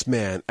best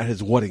man at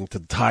his wedding to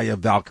Taya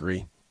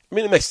Valkyrie. I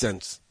mean, it makes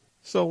sense.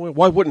 So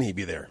why wouldn't he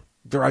be there?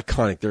 They're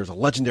iconic. There's a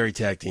legendary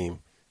tag team.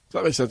 So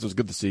that makes sense. It was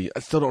good to see.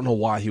 I still don't know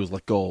why he was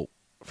let go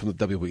from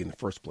the WWE in the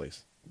first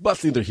place. But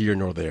it's neither here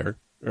nor there.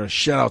 A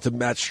shout out to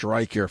Matt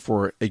Striker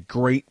for a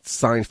great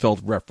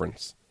Seinfeld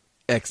reference.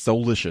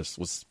 Exolicious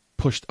was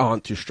pushed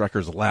onto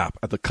Striker's lap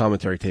at the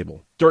commentary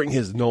table during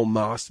his No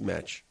Mas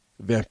match.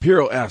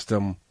 Vampiro asked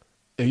him,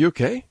 "Are you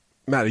okay?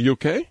 Matt, are you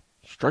okay?"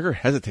 Striker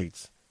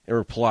hesitates and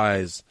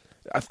replies,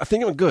 I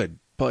think I'm good,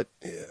 but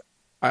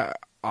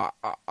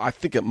I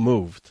think it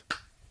moved."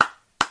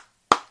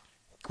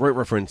 Great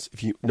reference.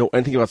 If you know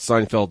anything about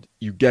Seinfeld,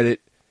 you get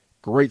it.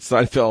 Great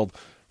Seinfeld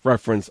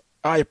reference.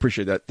 I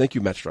appreciate that. Thank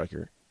you, Matt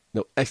Striker.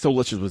 No,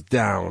 Exolicious was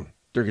down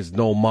during his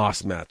No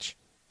Mas match.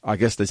 I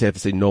guess they have to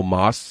say No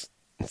Mas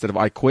instead of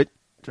I quit.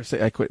 Just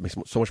say I quit. It makes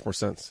so much more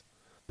sense.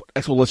 But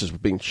Exolicious was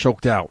being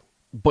choked out.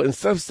 But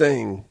instead of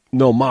saying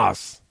No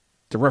Mas,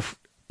 the ref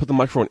put the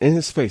microphone in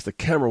his face. The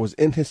camera was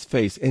in his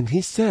face. And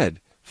he said,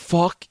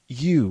 "Fuck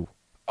you."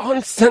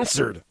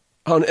 Uncensored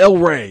on El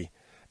Rey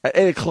at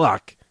 8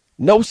 o'clock.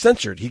 No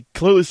censored. He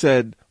clearly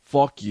said,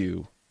 "Fuck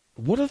you."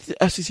 What are the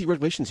FCC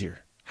regulations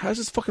here? How does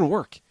this fucking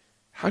work?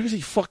 How does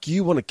he fuck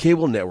you on a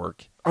cable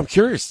network? I'm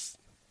curious.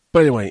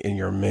 But anyway, in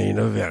your main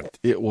event,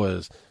 it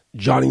was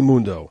Johnny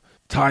Mundo,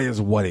 Taya's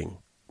wedding.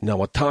 Now,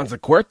 Matanza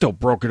Cuerto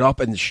broke it up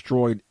and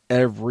destroyed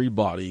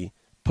everybody,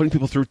 putting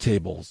people through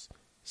tables,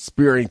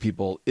 spearing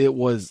people. It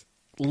was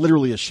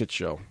literally a shit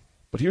show.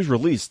 But he was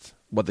released,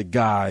 but the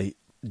guy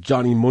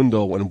Johnny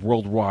Mundo and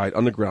Worldwide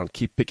Underground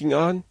keep picking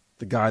on,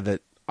 the guy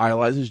that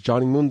idolizes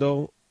Johnny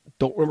Mundo,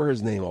 don't remember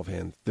his name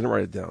offhand, didn't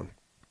write it down.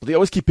 But they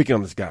always keep picking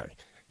on this guy.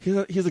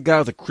 He's a guy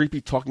with a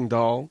creepy talking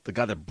doll, the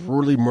guy that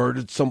brutally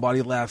murdered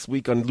somebody last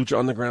week on Lucha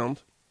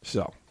Underground.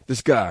 So,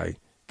 this guy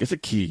gets a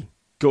key,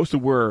 goes to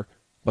where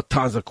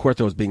Matanza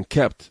Cuerto is being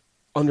kept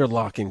under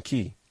lock and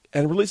key,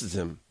 and releases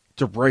him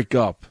to break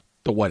up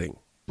the wedding.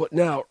 But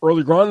now,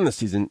 earlier on in the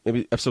season,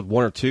 maybe episode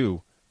 1 or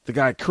 2, the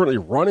guy currently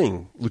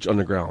running Lucha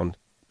Underground,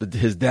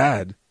 his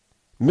dad,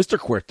 Mr.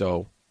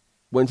 Cuerto,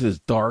 went to this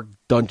dark,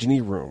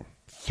 dungeony room,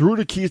 threw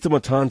the keys to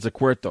Matanza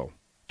Cuerto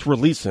to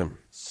release him.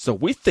 So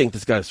we think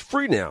this guy's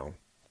free now.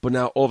 But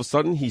now, all of a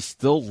sudden, he's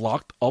still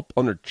locked up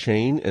under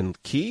chain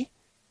and key?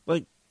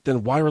 Like,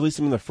 then why release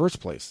him in the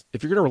first place?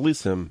 If you're going to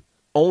release him,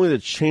 only to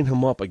chain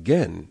him up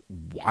again,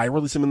 why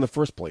release him in the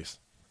first place?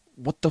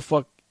 What the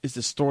fuck is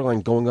this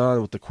storyline going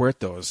on with the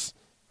Cuertos?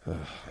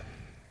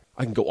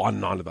 I can go on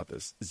and on about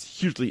this. It's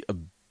hugely a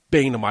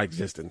bane of my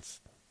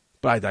existence.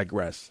 But I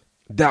digress.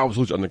 That was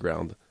Lucha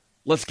Underground.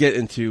 Let's get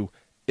into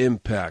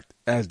Impact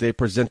as they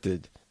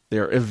presented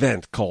their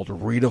event called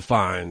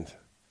Redefined.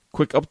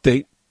 Quick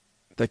update.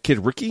 That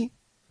kid Ricky,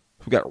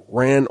 who got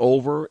ran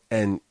over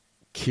and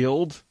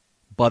killed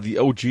by the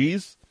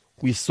OGs,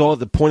 we saw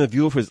the point of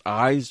view of his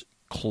eyes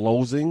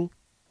closing.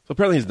 So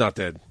apparently he's not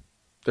dead.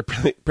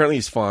 Apparently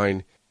he's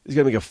fine. He's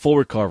going to make a full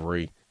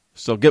recovery.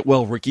 So get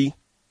well, Ricky.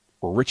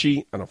 Or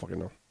Richie. I don't fucking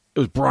know. It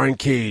was Brian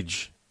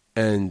Cage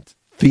and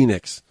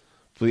Phoenix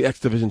for the X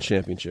Division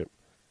Championship.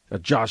 Now,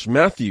 Josh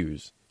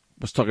Matthews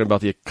was talking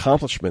about the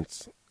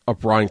accomplishments of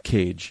Brian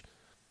Cage.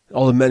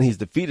 All the men he's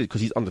defeated,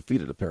 because he's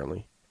undefeated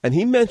apparently. And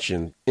he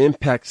mentioned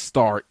Impact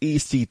star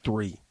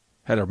EC3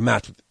 had a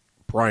match with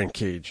Brian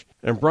Cage.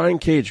 And Brian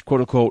Cage,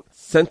 quote unquote,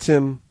 sent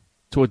him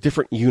to a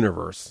different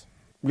universe.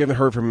 We haven't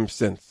heard from him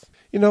since.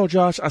 You know,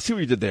 Josh, I see what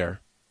you did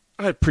there.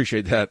 I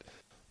appreciate that.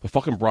 But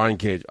fucking Brian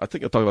Cage, I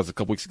think I talked about this a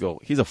couple weeks ago.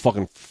 He's a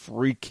fucking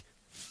freak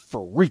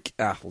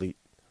athlete.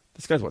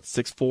 This guy's,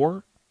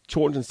 6'4",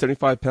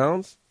 275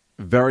 pounds?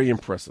 Very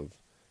impressive.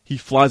 He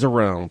flies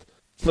around,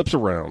 flips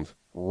around,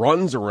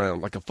 runs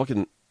around like a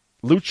fucking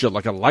lucha,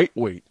 like a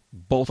lightweight,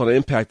 both on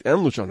Impact and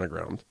Lucha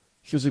Underground.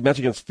 He was a match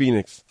against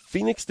Phoenix.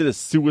 Phoenix did a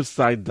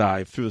suicide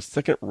dive through the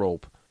second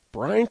rope.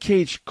 Brian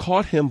Cage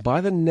caught him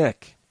by the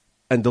neck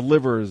and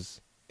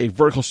delivers a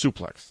vertical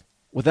suplex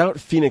without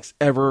Phoenix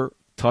ever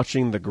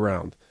touching the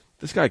ground.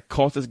 This guy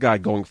caught this guy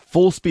going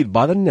full speed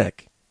by the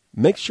neck,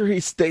 makes sure he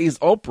stays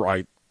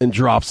upright, and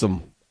drops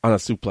him on a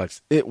suplex.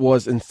 It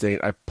was insane.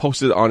 I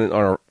posted on it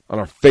on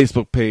our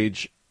Facebook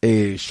page,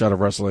 A Shot of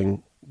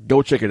Wrestling.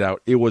 Go check it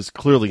out. It was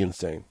clearly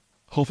insane.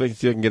 Hopefully I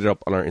can get it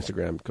up on our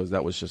Instagram, because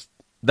that was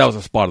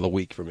a spot of the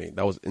week for me.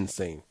 That was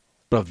insane.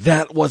 But if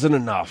that wasn't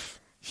enough,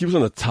 he was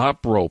on the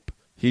top rope.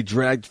 He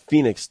dragged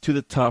Phoenix to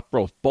the top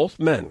rope. Both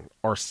men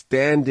are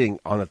standing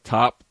on the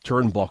top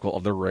turnbuckle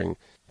of the ring.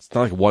 It's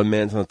not like one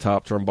man's on the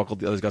top turnbuckle,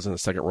 the other guy's on the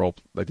second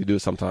rope, like they do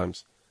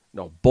sometimes.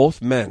 No,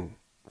 both men,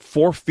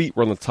 4 feet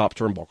were on the top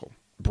turnbuckle.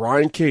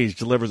 Brian Cage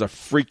delivers a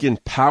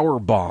freaking power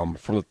bomb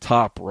from the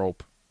top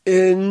rope.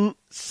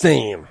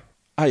 Insane.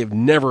 I have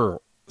never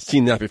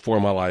seen that before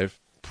in my life.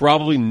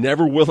 Probably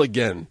never will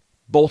again.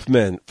 Both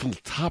men from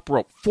the top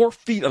rope, 4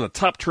 feet on the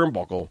top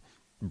turnbuckle.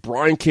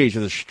 Brian Cage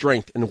has the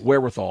strength and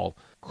wherewithal,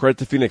 credit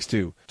to Phoenix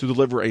too, to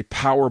deliver a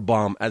power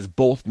bomb as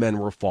both men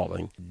were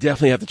falling.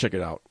 Definitely have to check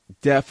it out.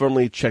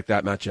 Definitely check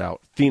that match out.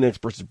 Phoenix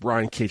versus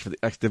Brian Cage for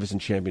the X Division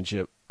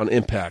Championship on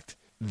Impact.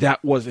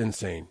 That was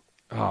insane.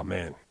 Oh,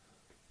 man.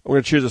 I'm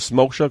going to cheers a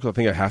Smoke Show, because I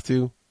think I have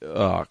to.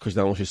 Because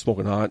not only she's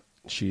smoking hot,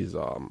 she's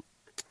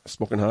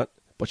smoking hot.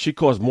 But she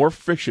caused more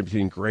friction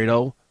between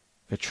Grado,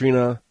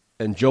 Katrina,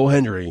 and Joe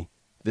Hendry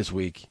this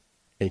week.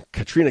 And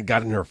Katrina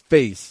got in her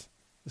face.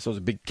 This was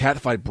a big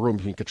catfight brewing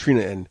between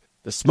Katrina and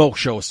the Smoke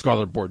Show with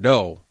Scarlett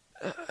Bordeaux.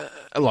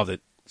 I loved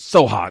it.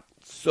 So hot.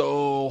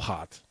 So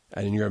hot.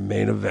 And in your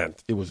main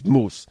event, it was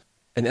Moose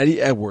and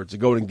Eddie Edwards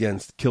going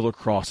against Killer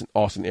Kross and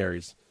Austin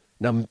Aries.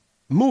 Now,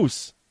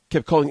 Moose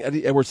kept calling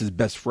Eddie Edwards his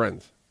best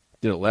friend.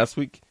 Did it last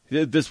week. He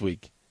did it this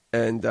week.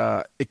 And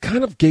it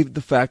kind of gave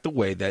the fact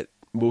away that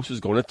Moose was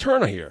going to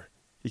turn here.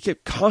 He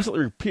kept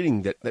constantly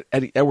repeating that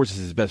Eddie Edwards is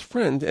his best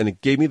friend, and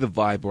it gave me the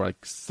vibe where,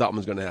 like,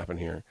 something's going to happen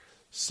here.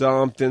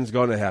 Something's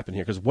going to happen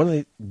here. Because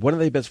when are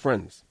they best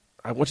friends?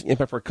 I've watched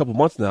Impact for a couple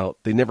months now.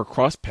 They never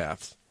crossed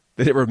paths.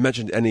 They never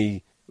mentioned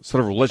any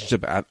sort of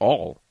relationship at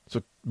all.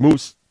 So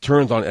Moose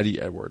turns on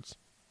Eddie Edwards.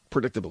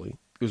 Predictably.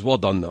 It was well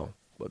done, though.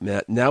 But,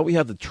 man, now we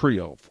have the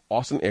trio of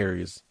Austin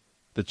Aries,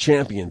 the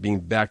champion, being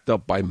backed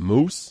up by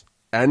Moose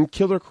and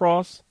Killer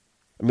Kross.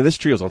 I mean, this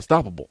trio's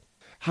unstoppable.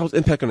 How is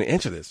Impact going to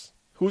answer this?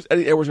 Who's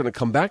Eddie Edwards going to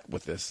come back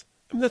with this?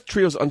 I mean, that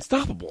trio's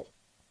unstoppable.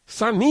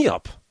 Sign me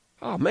up.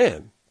 Oh,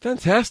 man.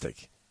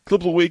 Fantastic.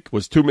 Clip of the week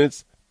was 2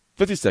 minutes,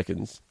 50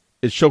 seconds.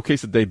 It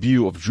showcased the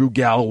debut of Drew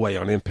Galloway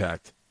on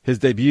Impact. His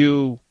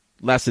debut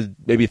lasted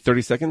maybe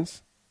 30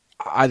 seconds.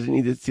 I didn't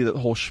need to see that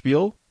whole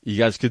spiel. You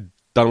guys could have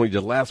done what you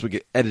did last week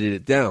and edited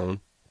it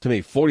down to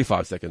maybe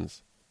 45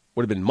 seconds.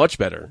 Would have been much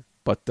better.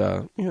 But,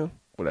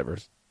 whatever.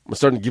 I'm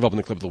starting to give up on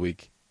the clip of the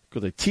week.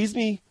 Because they teased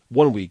me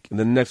 1 week, and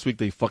then next week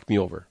they fucked me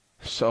over.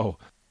 So,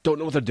 don't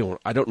know what they're doing.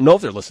 I don't know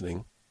if they're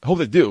listening. I hope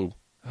they do.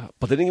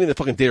 But they didn't give me the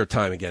fucking date or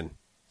time again.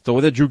 So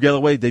when did Drew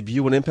Galloway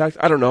debut on Impact?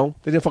 I don't know.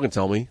 They didn't fucking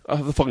tell me. I'll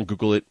have to fucking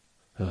Google it.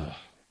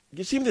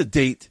 Just give me the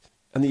date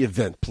and the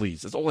event,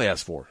 please. That's all I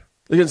ask for.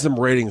 Looking at some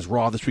ratings,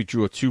 Raw this week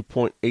drew a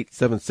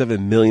 2.877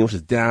 million, which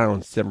is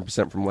down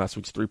 7% from last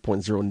week's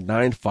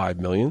 3.095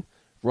 million.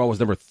 Raw was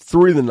number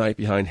 3 of the night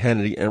behind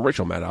Hannity and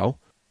Rachel Maddow.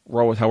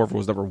 Raw, however,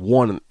 was number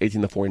 1 in the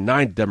 18 to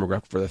 49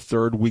 demographic for the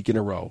 3rd week in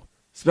a row.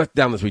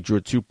 SmackDown this week drew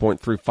a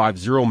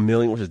 2.350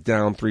 million, which is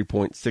down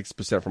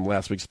 3.6% from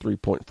last week's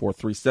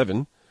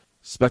 3.437.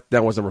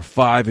 SmackDown was number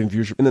 5 in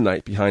viewership in the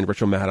night behind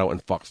Rachel Maddow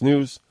and Fox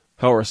News.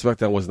 However,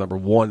 SmackDown was number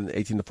 1 in the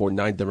 18 to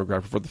 49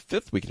 demographic for the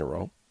 5th week in a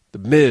row. The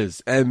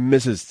Miz and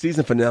Mrs.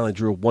 season finale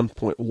drew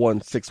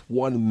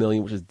 1.161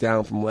 million, which is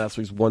down from last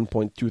week's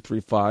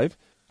 1.235.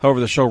 However,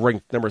 the show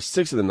ranked number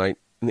 6 of the night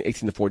in the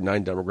 18 to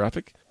 49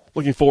 demographic.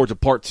 Looking forward to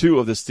part 2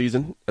 of this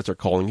season, as they're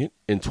calling it,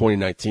 in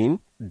 2019.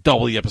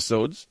 Double the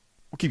episodes.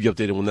 We'll keep you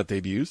updated when that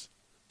debuts.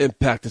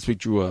 Impact this week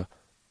drew a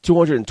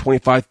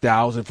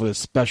 225,000 for this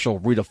special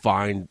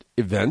redefined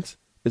event.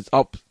 It's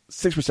up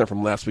 6%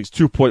 from last week's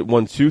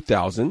 2.12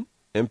 thousand.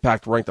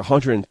 Impact ranked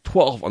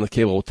 112 on the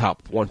cable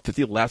top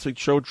 150. Last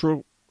week's show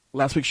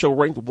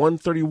ranked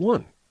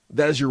 131.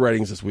 That is your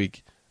ratings this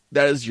week.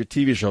 That is your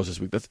TV shows this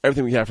week. That's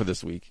everything we have for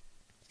this week.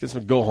 Let's get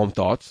some go-home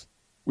thoughts.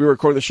 We were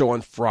recording the show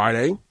on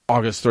Friday,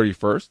 August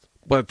 31st.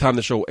 By the time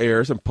the show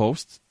airs and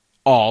posts,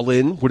 All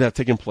In would have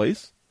taken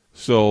place.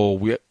 So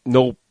we have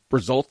no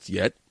results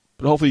yet.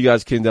 But hopefully you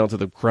guys came down to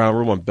the Crown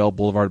Room on Bell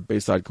Boulevard,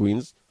 Bayside,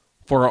 Queens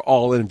for our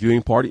All-In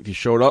viewing party. If you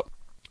showed up,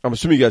 I'm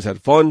assuming you guys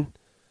had fun.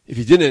 If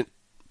you didn't,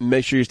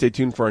 make sure you stay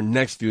tuned for our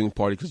next viewing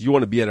party because you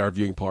want to be at our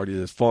viewing party.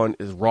 It's fun,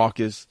 it's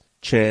raucous,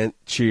 chant,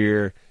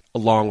 cheer,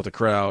 along with the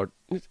crowd.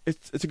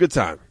 It's a good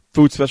time.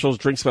 Food specials,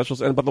 drink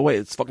specials, and by the way,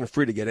 it's fucking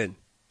free to get in.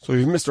 So if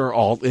you missed our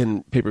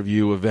All-In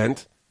pay-per-view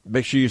event,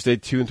 Make sure you stay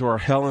tuned to our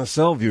Hell in a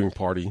Cell viewing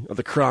party at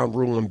the Crown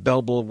Room on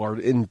Bell Boulevard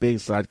in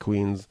Bayside,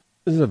 Queens.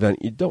 This is an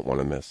event you don't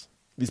want to miss.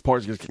 These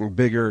parties are getting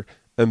bigger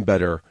and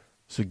better,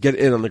 so get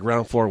in on the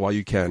ground floor while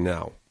you can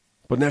now.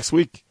 But next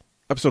week,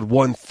 episode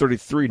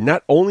 133,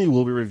 not only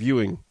will we be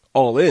reviewing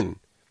All In,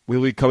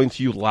 we'll be coming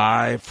to you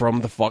live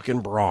from the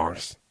fucking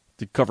Bronx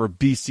to cover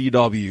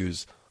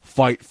BCW's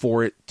Fight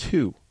For It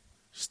 2.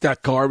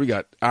 Stat card, we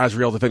got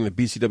Azrael defending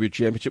the BCW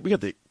championship. We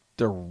got the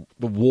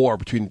war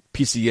between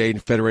PCA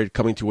and Federated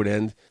coming to an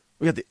end.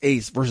 We got the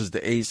Ace versus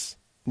the Ace.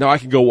 Now I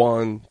can go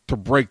on to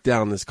break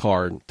down this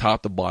card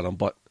top to bottom,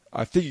 but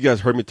I think you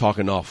guys heard me talk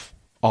enough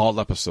all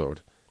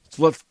episode.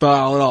 So let's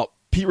dial it up.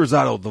 Pete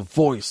Rosado, the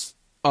voice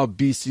of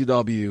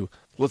BCW.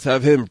 Let's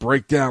have him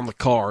break down the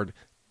card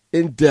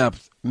in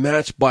depth,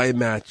 match by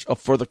match,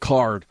 for the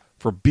card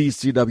for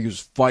BCW's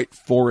Fight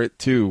For It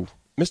 2.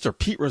 Mr.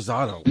 Pete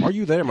Rosado, are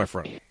you there, my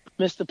friend?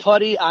 Mr.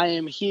 Putty, I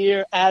am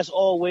here as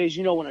always.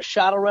 You know, when a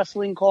shot of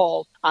wrestling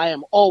calls, I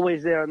am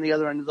always there on the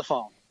other end of the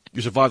phone.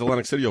 You survived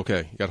Atlantic City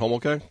okay? You got home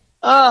okay?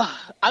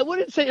 I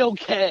wouldn't say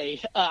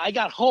okay. I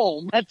got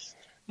home.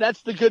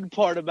 That's the good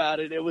part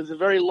about it. It was a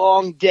very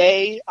long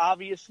day,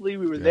 obviously.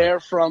 We were there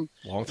from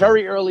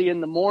very early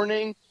in the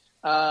morning.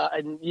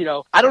 And, you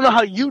know, I don't know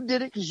how you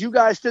did it because you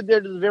guys stood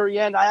there to the very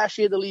end. I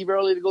actually had to leave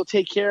early to go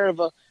take care of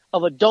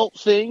adult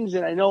things.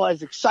 And I know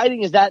as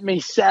exciting as that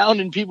may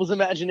sound in people's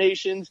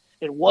imaginations,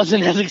 it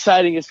wasn't as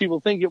exciting as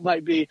people think it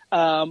might be.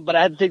 But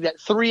I had to take that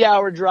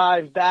 3-hour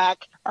drive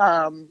back.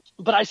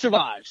 But I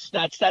survived.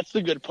 That's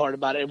the good part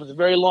about it. It was a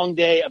very long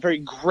day, a very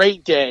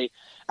great day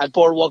at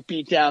Boardwalk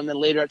Beatdown, then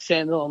later at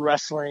Standalone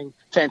Wrestling.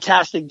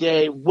 Fantastic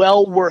day.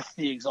 Well worth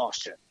the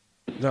exhaustion.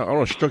 Now, I don't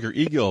want to stroke your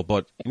ego,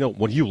 but, you know,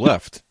 when you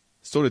left,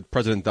 so did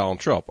President Donald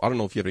Trump. I don't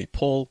know if you have any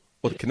pull,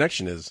 what the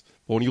connection is,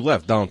 but when you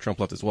left, Donald Trump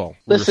left as well.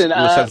 Listen, we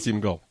were sad to see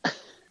him go.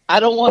 I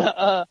don't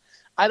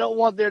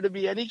want there to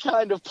be any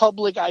kind of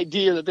public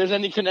idea that there's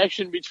any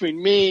connection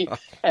between me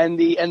and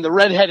the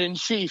redhead in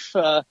chief.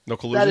 No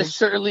collusion? That is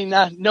certainly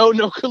not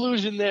no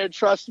collusion there.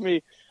 Trust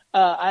me.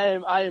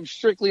 I am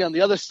strictly on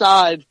the other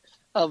side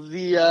of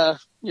the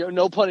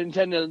no pun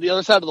intended, on the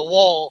other side of the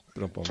wall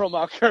from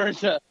our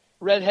current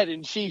redhead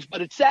in chief.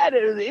 But it's sad.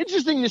 It was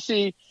interesting to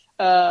see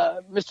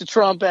Mr.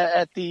 Trump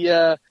at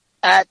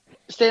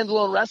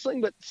Standalone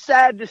Wrestling, but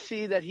sad to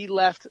see that he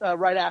left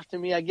right after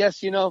me. I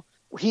guess, you know,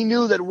 he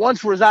knew that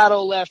once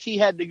Rosado left, he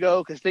had to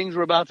go because things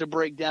were about to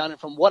break down. And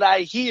from what I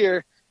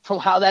hear from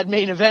how that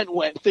main event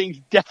went, things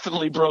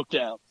definitely broke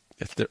down.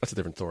 That's a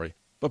different story.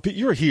 But Pete,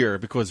 you're here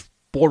because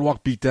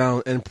Boardwalk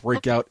Beatdown and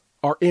Breakout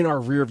are in our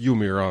rearview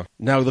mirror.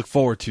 Now we look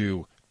forward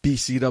to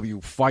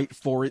BCW Fight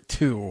For It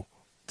 2.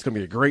 It's going to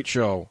be a great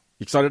show.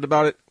 You excited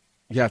about it?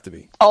 You have to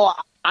be. Oh,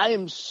 I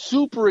am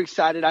super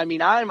excited. I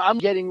mean, I'm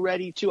getting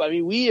ready to. I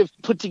mean, we have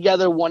put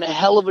together one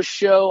hell of a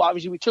show.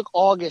 Obviously, we took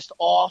August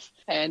off,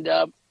 and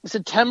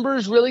September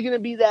is really going to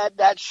be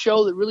that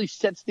show that really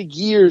sets the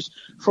gears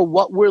for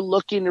what we're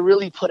looking to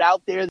really put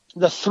out there.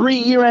 The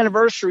 3-year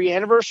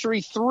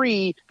anniversary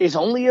 3, is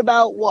only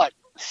about,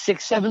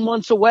 6-7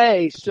 months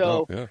away.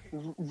 So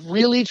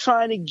really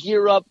trying to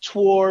gear up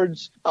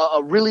towards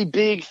a really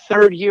big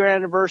 3rd year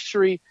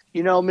anniversary.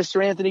 You know,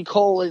 Mr. Anthony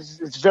Cole is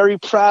very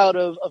proud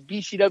of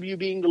BCW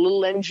being the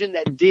little engine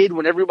that did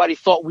when everybody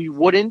thought we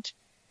wouldn't.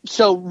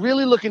 So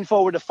really looking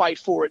forward to Fight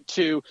For It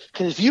 2.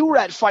 Because if you were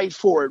at Fight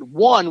For It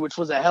 1, which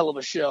was a hell of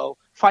a show,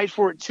 Fight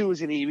For It 2 is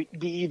going to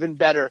be even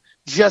better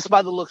just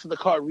by the looks of the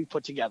card we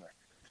put together.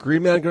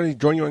 Green Man going to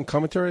join you on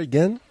commentary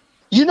again?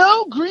 You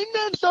know, Green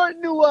Man's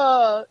starting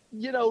to,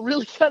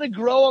 really kind of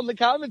grow on the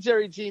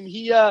commentary team.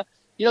 He,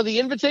 the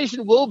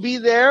invitation will be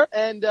there.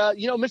 And,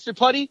 Mr.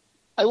 Putty,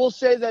 I will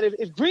say that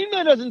if Green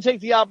Man doesn't take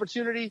the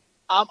opportunity,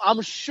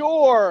 I'm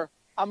sure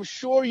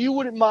you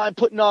wouldn't mind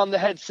putting on the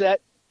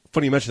headset.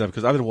 Funny you mention that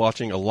because I've been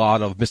watching a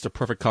lot of Mr.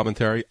 Perfect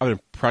commentary. I've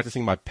been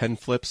practicing my pen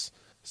flips.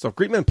 So if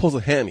Green Man pulls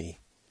a hammy,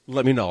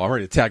 let me know. I'm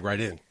ready to tag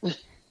right in.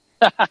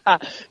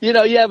 But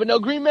no,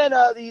 Green Man,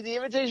 the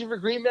invitation for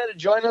Green Man to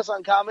join us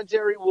on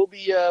commentary will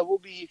be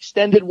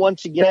extended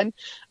once again.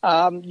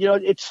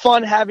 It's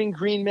fun having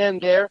Green Man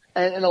there,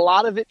 and a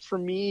lot of it for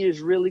me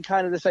is really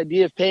kind of this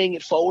idea of paying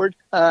it forward.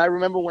 I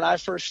remember when I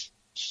first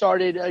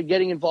started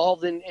getting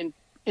involved in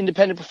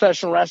independent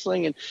professional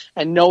wrestling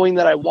and knowing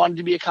that I wanted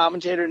to be a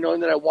commentator,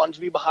 knowing that I wanted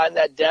to be behind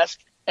that desk.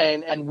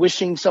 And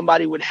wishing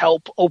somebody would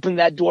help open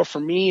that door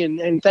for me.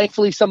 And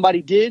thankfully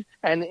somebody did.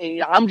 And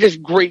I'm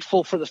just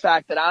grateful for the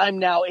fact that I'm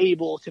now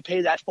able to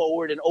pay that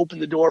forward and open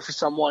the door for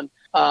someone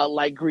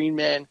like Green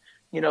Man,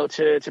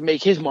 to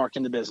make his mark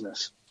in the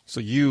business.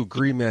 So you,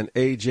 Green Man,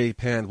 AJ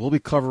Pan, will be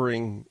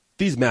covering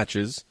these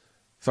matches.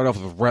 Start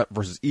off with Rep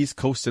versus East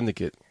Coast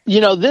Syndicate.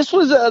 This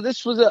was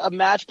a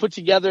match put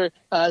together.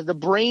 The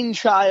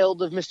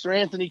brainchild of Mr.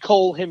 Anthony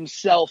Cole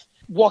himself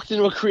walked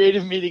into a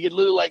creative meeting and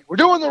literally we're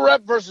doing the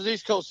Rep versus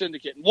East Coast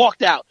Syndicate, and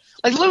walked out.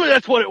 Literally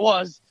that's what it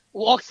was.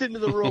 Walks into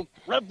the room,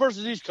 Rep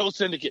versus East Coast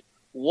Syndicate,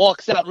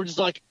 walks out. We're just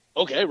like,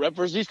 Okay, rep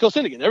versus East Coast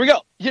Syndicate. There we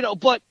go.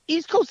 But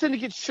East Coast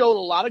Syndicate showed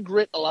a lot of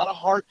grit, a lot of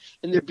heart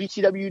in their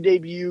BCW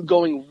debut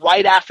going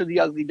right after the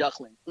Ugly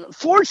Duckling.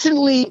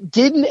 Unfortunately,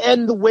 didn't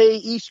end the way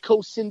East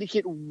Coast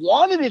Syndicate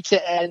wanted it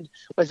to end,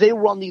 as they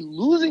were on the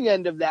losing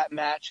end of that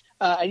match.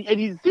 And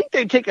you'd think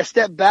they'd take a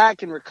step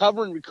back and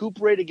recover and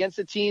recuperate against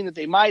a team that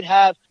they might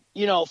have,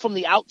 from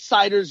the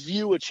outsider's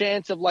view, a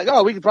chance of like,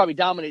 oh, we could probably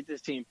dominate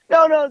this team.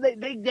 No,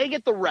 they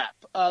get the rep.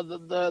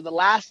 The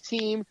last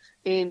team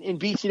in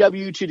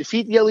BCW to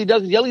defeat the LA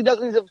Ducklings. The LA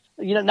Ducklings have,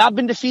 not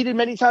been defeated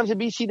many times in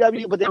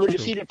BCW, but they were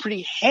defeated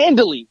pretty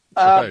handily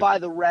by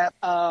the rep.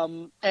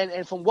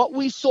 And from what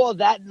we saw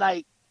that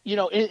night,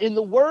 in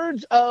the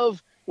words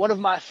of one of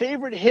my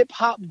favorite hip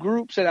hop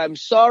groups, and I'm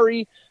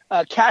sorry,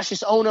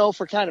 Cassius Ono,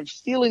 for kind of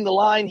stealing the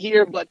line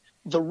here, but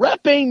the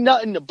rep ain't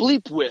nothing to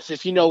bleep with,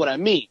 if you know what I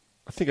mean.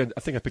 I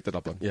think I picked it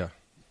up on, yeah.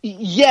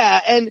 Yeah,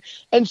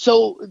 and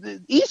so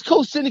the East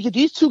Coast Syndicate,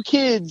 these two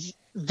kids,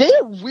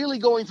 they're really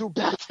going through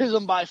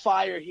baptism by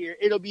fire here.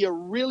 It'll be a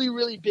really,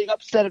 really big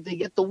upset if they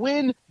get the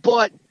win.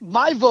 But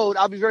my vote,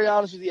 I'll be very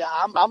honest with you,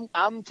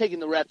 I'm taking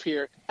the rep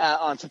here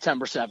on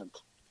September 7th.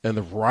 And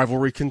the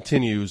rivalry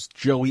continues.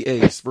 Joey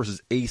Ace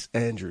versus Ace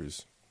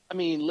Andrews. I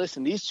mean,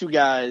 listen, these two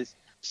guys,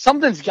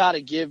 something's got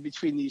to give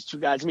between these two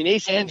guys. I mean,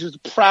 Ace Andrews,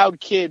 a proud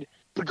kid,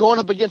 but going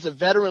up against a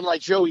veteran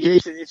like Joey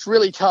Ace, it's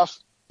really tough.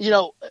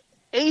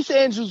 Ace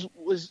Andrews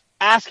was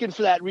asking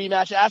for that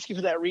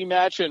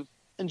rematch,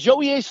 and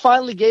Joey Ace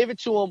finally gave it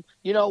to him,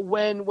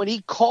 when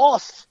he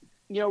cost,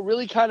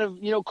 really kind of,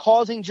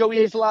 causing Joey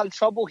Ace a lot of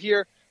trouble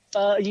here.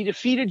 He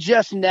defeated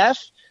Jess Neff,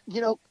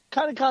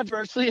 kind of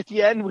controversially at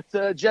the end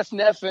with Jess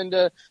Neff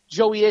and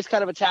Joey Ace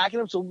kind of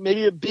attacking him. So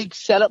maybe a big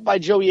setup by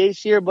Joey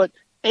Ace here, but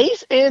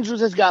Ace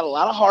Andrews has got a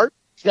lot of heart.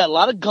 He's got a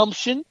lot of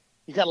gumption.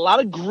 He's got a lot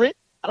of grit.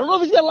 I don't know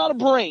if he's got a lot of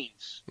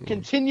brains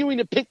continuing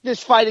to pick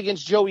this fight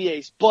against Joey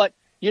Ace, but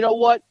you know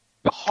what?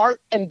 Heart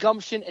and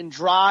gumption and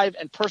drive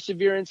and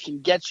perseverance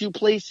can get you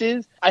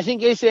places. I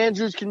think Ace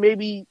Andrews can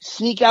maybe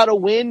sneak out a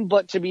win,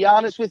 but to be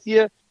honest with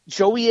you,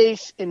 Joey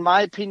Ace, in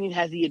my opinion,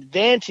 has the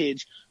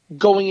advantage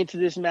going into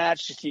this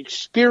match, just the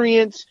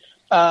experience.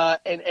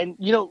 And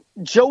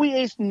Joey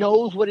Ace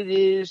knows what it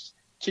is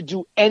to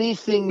do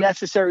anything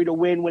necessary to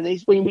win. When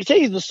we say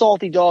he's the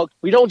salty dog,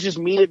 we don't just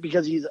mean it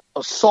because he's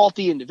a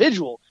salty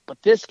individual,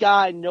 but this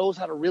guy knows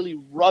how to really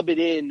rub it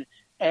in,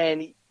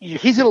 and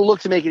he's going to look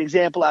to make an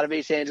example out of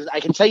Ace Andrews.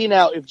 I can tell you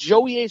now, if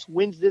Joey Ace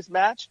wins this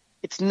match,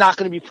 it's not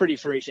going to be pretty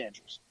for Ace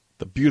Andrews.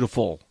 The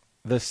beautiful,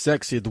 the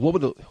sexy, the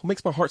woman who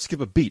makes my heart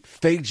skip a beat,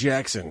 Faye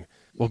Jackson,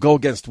 will go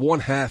against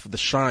one half of the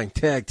Shine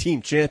Tag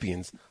Team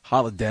Champions,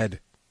 Holidead.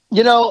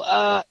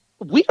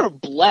 We are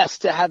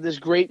blessed to have this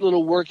great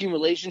little working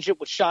relationship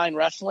with Shine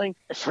Wrestling.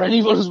 For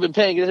anyone who's been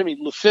paying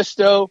attention,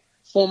 Lufisto,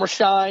 former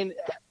Shine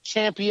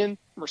champion,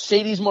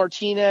 Mercedes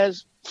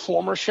Martinez,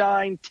 former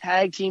Shine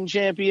Tag Team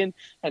Champion,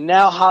 and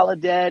now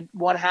Holidead,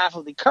 one half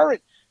of the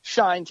current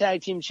Shine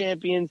Tag Team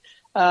Champions.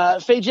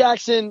 Faye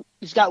Jackson,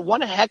 he's got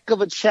one heck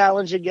of a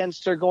challenge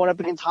against her going up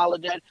against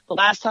Holidead. The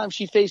last time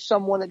she faced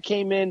someone that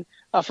came in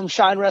from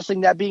Shine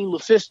Wrestling, that being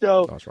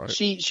Lufisto, that's right.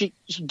 She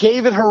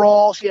gave it her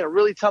all. She had a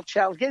really tough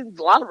challenge. Gave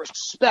a lot of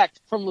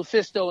respect from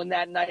Lufisto in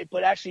that night,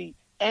 but actually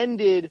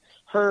ended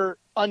her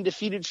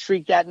undefeated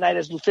streak that night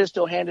as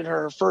Lufisto handed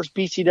her first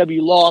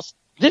BCW loss.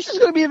 This is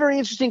going to be a very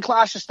interesting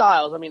clash of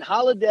styles. I mean,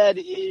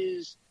 Holidead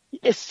is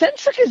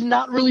eccentric is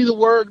not really the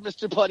word,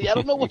 Mr. Putty. I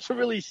don't know what to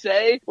really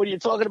say when you're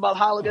talking about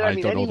Holidead. I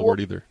don't know the word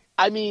either.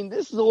 I mean,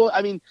 this is the one.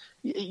 I mean,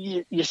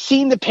 you've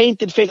seen the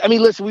painted face. I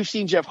mean, listen, we've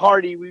seen Jeff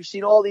Hardy. We've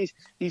seen all these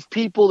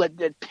people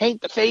that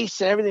paint the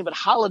face and everything, but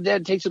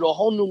Holidead takes it to a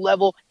whole new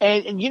level.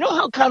 And you know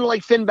how kind of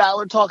like Finn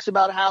Balor talks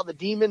about how the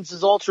demon's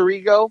his alter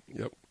ego?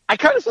 Yep. I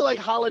kind of feel like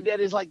Holidead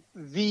is like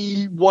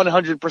the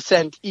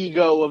 100%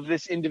 ego of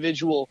this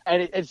individual,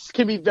 and it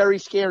can be very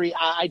scary.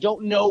 I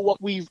don't know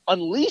what we've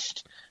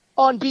unleashed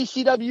on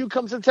BCW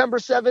come September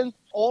 7th.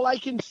 All I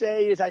can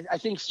say is I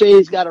think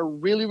Faye's got a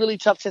really, really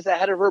tough test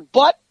ahead of her,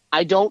 but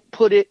I don't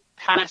put it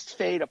past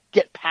Faye to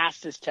get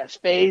past this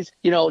test. Faye's,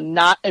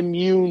 not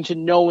immune to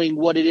knowing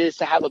what it is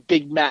to have a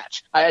big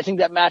match. I think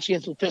that match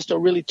against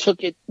Lufisto really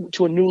took it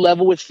to a new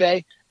level with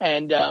Faye,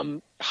 and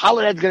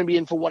Holidead's going to be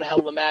in for one hell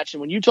of a match.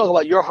 And when you talk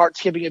about your heart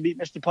skipping a beat,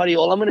 Mr. Putty,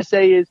 all I'm going to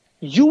say is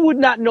you would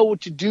not know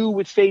what to do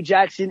with Faye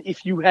Jackson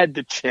if you had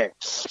the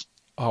chance.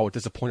 Oh, it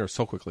disappointed her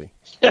so quickly.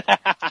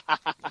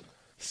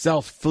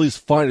 South Philly's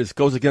finest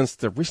goes against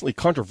the recently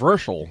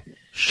controversial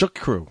Shook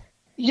Crew.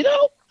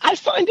 I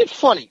find it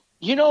funny.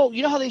 You know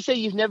how they say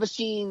you've never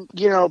seen,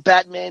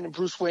 Batman and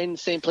Bruce Wayne in the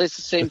same place at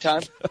the same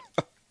time?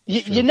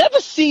 You never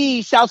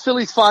see South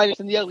Philly's finest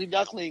and the Ugly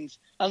Ducklings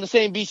on the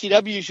same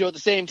BCW show at the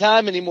same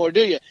time anymore,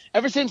 do you?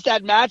 Ever since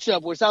that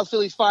matchup where South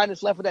Philly's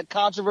finest left with that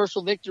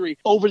controversial victory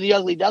over the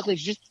Ugly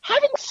Ducklings, you just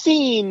haven't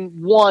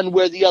seen one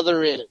where the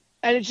other is.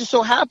 And it just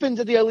so happens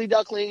that the Ugly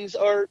Ducklings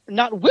are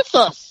not with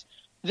us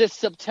this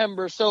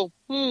September. So,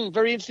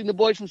 very interesting. The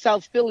boys from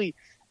South Philly.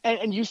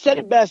 And you said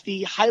it best,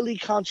 the highly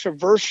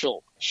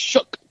controversial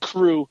Shook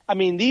Crew. I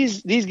mean,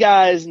 these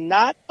guys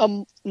not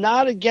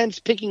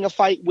against picking a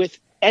fight with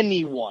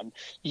anyone.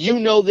 You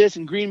know this,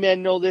 and Green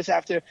Man know this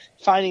after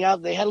finding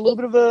out they had a little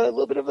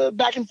bit of a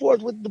back and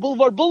forth with the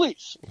Boulevard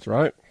Bullies. That's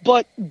right.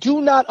 But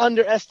do not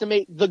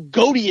underestimate the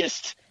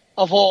goatiest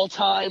of all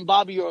time,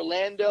 Bobby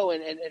Orlando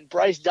and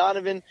Bryce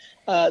Donovan.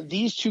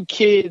 These two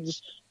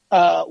kids,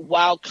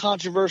 while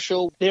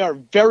controversial, they are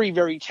very,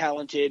 very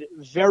talented,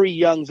 very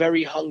young,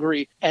 very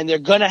hungry, and they're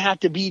going to have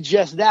to be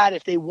just that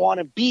if they want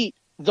to beat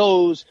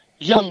those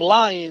young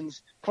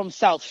lions from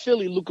South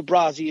Philly, Luca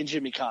Brasi and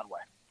Jimmy Conway.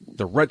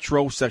 The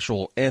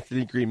retrosexual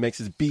Anthony Green makes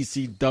his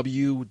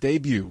BCW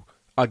debut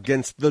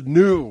against the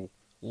new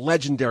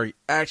legendary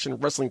action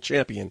wrestling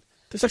champion,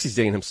 the sexy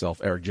Zane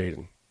himself, Eric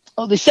Jaden.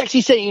 Oh, the sexy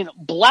saying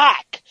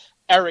black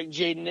Eric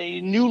Jaden,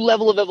 a new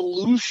level of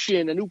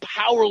evolution, a new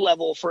power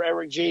level for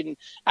Eric Jaden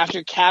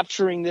after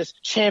capturing this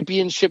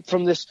championship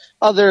from this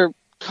other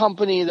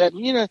company that,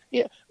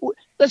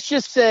 let's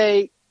just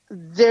say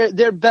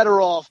they're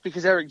better off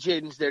because Eric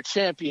Jaden's their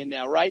champion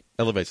now, right?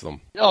 Elevates them.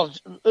 Oh,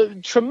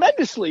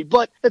 tremendously.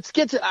 But let's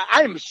get to,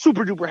 I am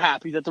super duper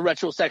happy that the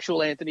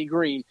retrosexual Anthony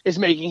Green is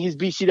making his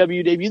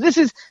BCW debut. This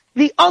is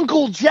the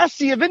Uncle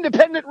Jesse of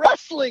independent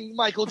wrestling,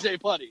 Michael J.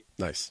 Putty.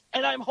 Nice.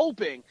 And I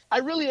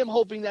really am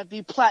hoping that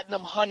the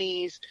Platinum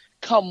Honeys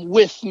come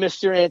with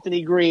Mr.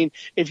 Anthony Green.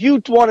 If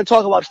you want to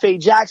talk about Faye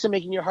Jackson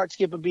making your heart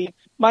skip a beat,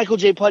 Michael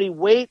J. Putty,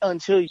 wait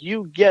until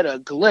you get a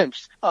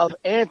glimpse of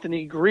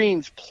Anthony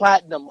Green's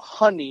Platinum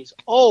Honeys.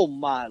 Oh,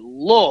 my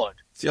Lord.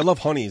 See, I love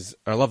Honeys.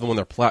 I love them when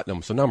they're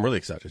platinum, so now I'm really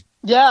excited.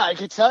 Yeah, I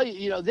could tell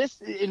you, this,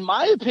 in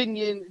my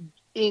opinion,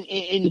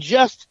 in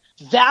just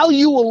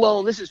value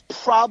alone, this is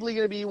probably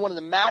going to be one of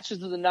the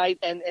matches of the night.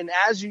 And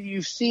as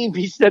you've seen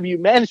BCW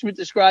management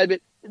describe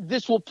it,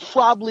 this will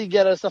probably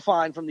get us a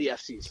fine from the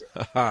FCC.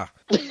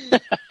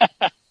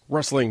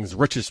 Wrestling's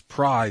richest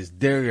prize,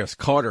 Darius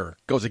Carter,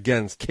 goes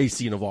against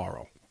Casey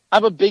Navarro.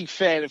 I'm a big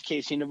fan of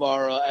Casey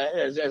Navarro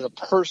as a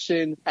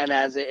person and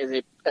as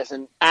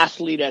an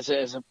athlete, as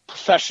a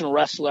professional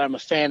wrestler. I'm a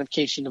fan of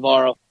Casey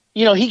Navarro.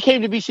 He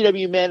came to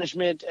BCW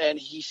management and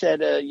he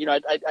said,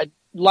 I'd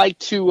like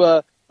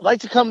to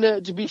come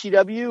to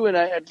BCW, and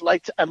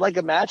I'd like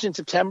a match in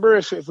September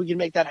if we can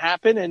make that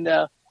happen. And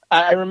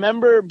I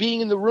remember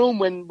being in the room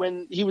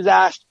when he was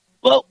asked,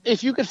 well,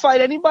 if you could fight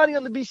anybody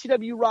on the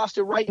BCW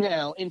roster right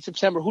now in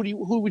September,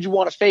 who would you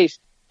want to face?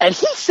 And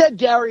he said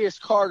Darius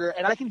Carter,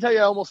 and I can tell you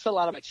I almost fell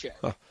out of my chair.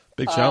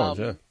 Big challenge,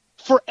 yeah.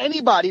 For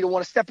anybody to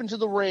want to step into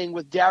the ring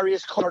with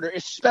Darius Carter,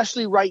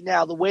 especially right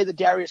now, the way that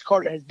Darius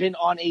Carter has been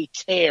on a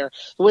tear,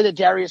 the way that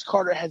Darius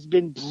Carter has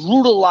been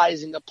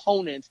brutalizing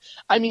opponents.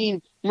 I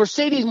mean,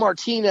 Mercedes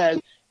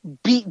Martinez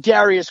beat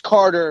Darius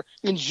Carter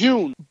in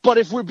June. But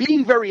if we're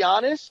being very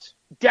honest,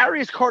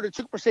 Darius Carter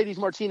took Mercedes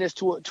Martinez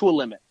to a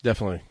limit.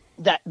 Definitely.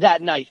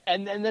 That night.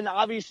 And then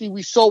obviously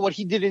we saw what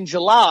he did in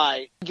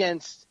July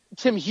against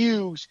Tim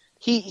Hughes.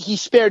 He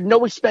spared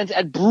no expense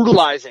at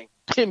brutalizing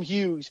Tim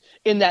Hughes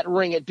in that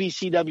ring at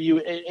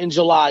BCW in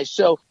July.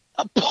 So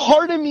a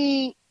part of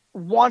me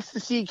wants to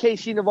see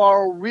Casey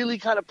Navarro really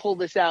kind of pull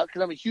this out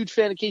because I'm a huge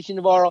fan of Casey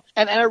Navarro.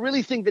 And I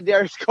really think that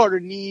Darius Carter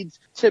needs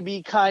to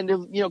be kind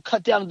of,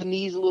 cut down to the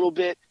knees a little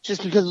bit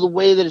just because of the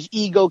way that his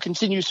ego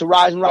continues to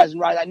rise and rise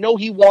and rise. I know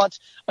he wants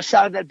a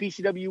shot at that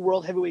BCW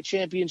World Heavyweight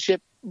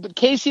Championship, but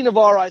Casey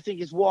Navarro, I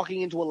think, is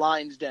walking into a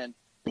lion's den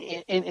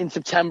in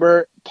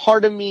September.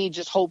 Part of me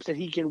just hopes that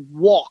he can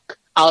walk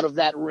out of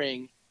that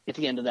ring at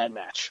the end of that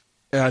match.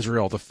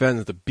 Azrael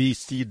defends the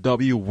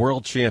BCW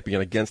World Champion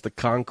against the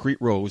Concrete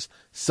Rose,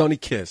 Sonny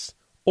Kiss,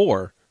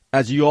 or,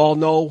 as you all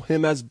know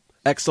him as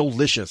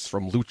Exolicious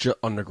from Lucha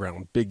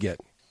Underground, Big Get.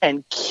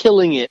 And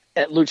killing it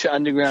at Lucha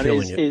Underground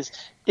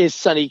is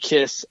Sonny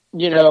Kiss.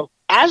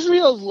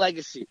 Azrael's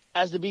legacy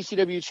as the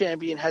BCW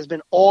champion has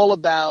been all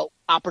about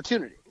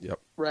opportunity. Yep.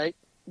 Right?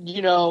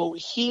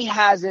 He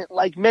hasn't,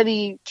 like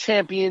many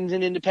champions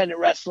in independent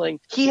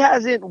wrestling, he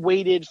hasn't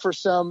waited for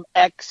some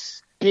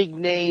big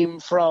name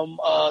from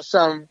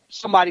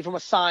somebody from a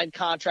signed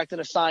contract and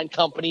a signed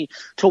company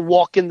to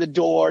walk in the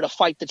door to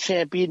fight the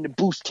champion to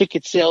boost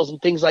ticket sales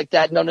and things like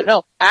that.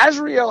 No.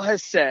 Azrael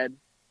has said,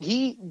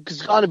 he's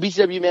gone to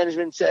BCW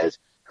management and says,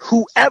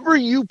 whoever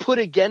you put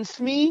against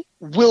me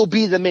will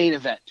be the main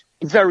event.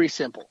 Very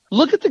simple.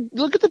 Look at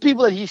the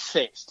people that he's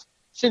faced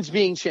since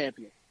being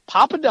champion.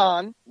 Papa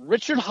Don,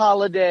 Richard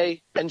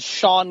Holiday, and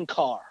Sean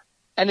Carr.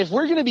 And if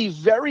we're going to be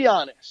very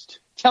honest,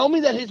 tell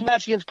me that his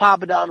match against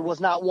Papa Don was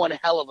not one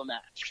hell of a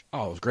match.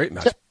 Oh, it was a great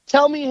match.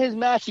 Tell me his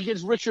match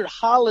against Richard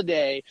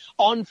Holiday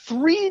on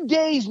 3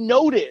 days'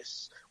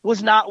 notice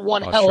was not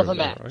one hell of a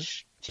match.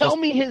 Right? Tell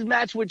me his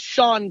match with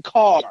Sean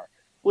Carr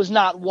was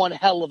not one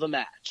hell of a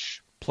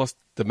match. Plus,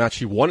 the match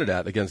he won it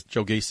at against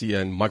Joe Gacy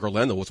and Mike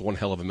Orlando was one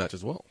hell of a match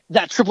as well.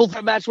 That triple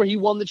threat match where he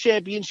won the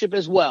championship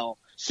as well.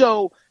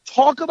 So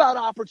talk about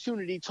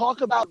opportunity.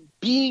 Talk about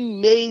being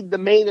made the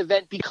main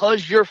event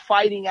because you're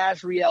fighting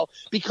Azrael,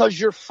 because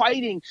you're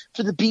fighting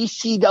for the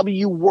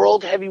BCW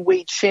World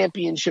Heavyweight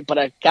Championship. But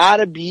I've got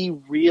to be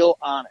real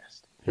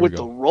honest. With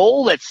the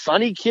role that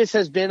Sonny Kiss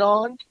has been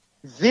on,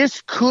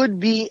 this could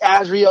be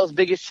Azrael's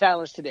biggest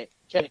challenge today.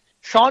 Okay,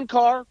 Sean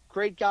Carr,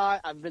 great guy.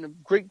 I've been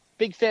a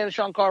big fan of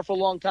Sean Carr for a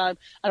long time.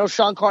 I know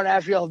Sean Carr and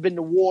Azriel have been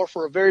to war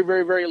for a very,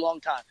 very, very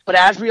long time. But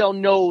Azriel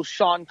knows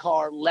Sean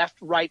Carr left,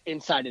 right,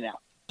 inside, and out.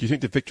 Do you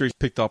think the victories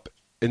picked up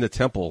in the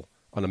Temple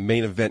on a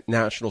main event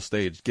national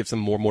stage gives him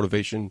more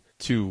motivation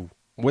to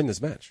win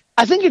this match?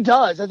 I think it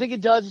does.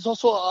 It's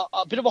also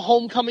a bit of a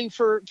homecoming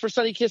for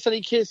Sonny Kiss.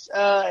 Sonny Kiss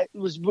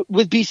was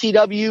with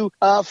BCW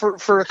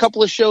for a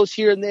couple of shows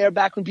here and there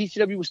back when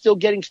BCW was still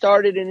getting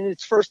started and in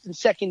its first and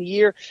second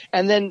year.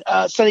 And then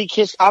Sonny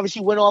Kiss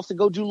obviously went off to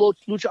go do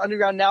Lucha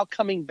Underground, now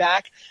coming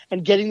back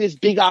and getting this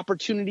big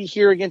opportunity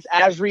here against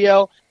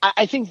Azriel.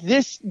 I think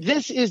this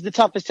is the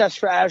toughest test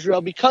for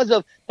Azriel because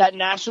of that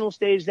national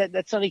stage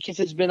that Sonny Kiss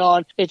has been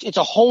on. It's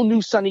a whole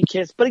new Sonny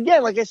Kiss. But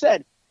again, like I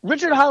said,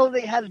 Richard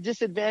Holiday had a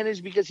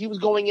disadvantage because he was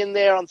going in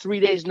there on 3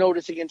 days'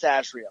 notice against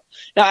Azriel.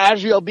 Now,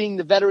 Azriel being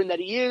the veteran that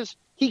he is,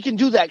 he can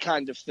do that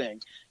kind of thing.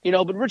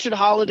 But Richard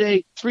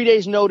Holiday, 3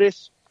 days'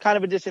 notice, kind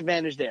of a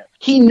disadvantage there.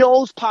 He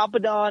knows Papa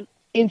Don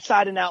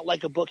inside and out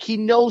like a book. He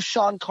knows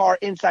Sean Carr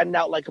inside and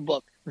out like a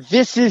book.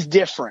 This is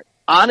different.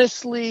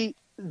 Honestly,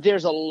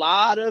 there's a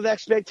lot of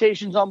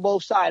expectations on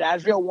both sides.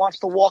 Azriel wants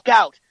to walk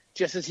out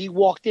just as he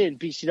walked in,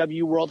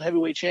 BCW World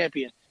Heavyweight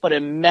Champion. But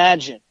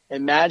imagine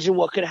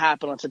what could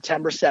happen on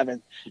September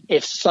 7th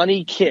if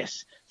Sonny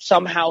Kiss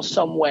somehow,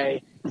 some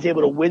way is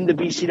able to win the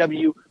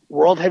BCW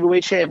World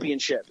Heavyweight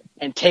Championship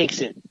and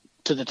takes it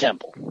to the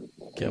Temple.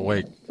 Can't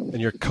wait.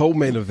 And your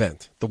co-main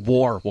event, the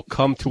war will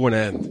come to an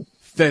end.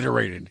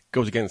 Federated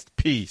goes against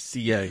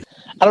PCA.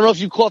 I don't know if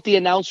you caught the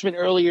announcement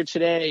earlier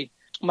today,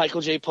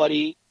 Michael J.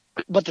 Putty,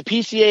 but the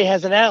PCA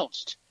has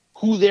announced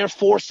who their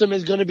foursome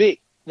is going to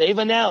be. They've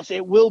announced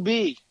it will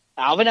be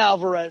Alvin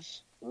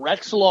Alvarez,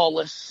 Rex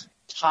Lawless,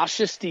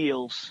 Tasha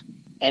Steelz,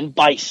 and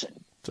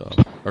Bison. So,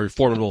 a very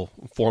formidable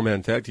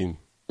four-man tag team.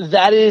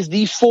 That is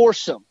the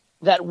foursome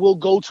that will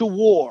go to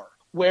war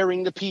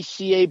wearing the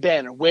PCA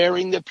banner,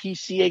 wearing the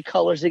PCA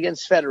colors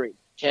against Federated.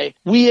 Okay,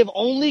 we have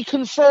only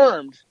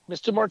confirmed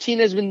Mr.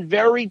 Martinez has been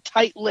very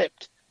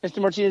tight-lipped. Mr.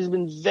 Martinez has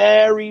been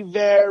very,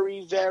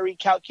 very, very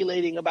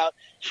calculating about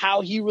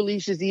how he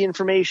releases the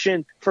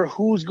information for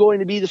who's going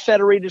to be the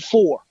Federated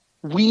Four.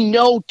 We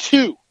know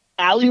two.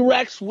 Ali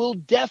Rex will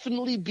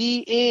definitely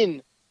be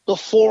in the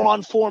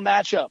 4-on-4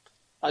 matchup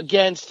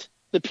against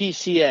the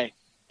PCA.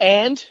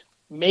 And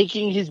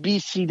making his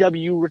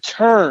BCW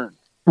return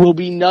will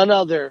be none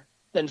other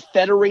than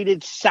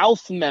Federated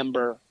South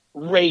member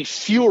Ray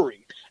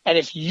Fury. And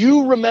if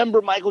you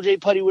remember Michael J.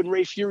 Putty when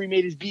Ray Fury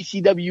made his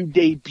BCW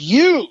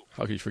debut.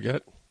 How could you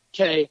forget?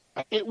 Okay,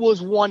 it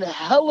was one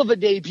hell of a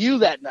debut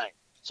that night.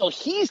 So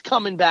he's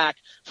coming back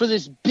for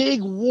this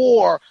big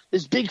war,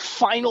 this big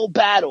final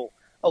battle.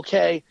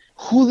 Okay,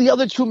 who the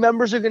other two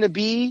members are going to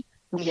be,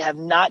 we have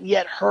not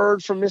yet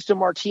heard from Mr.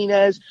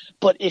 Martinez.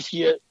 But if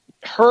you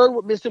heard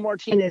what Mr.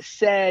 Martinez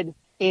said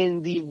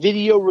in the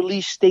video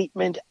release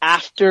statement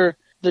after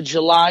the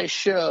July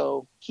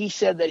show, he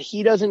said that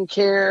he doesn't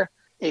care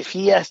if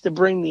he has to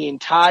bring the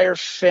entire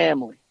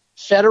family.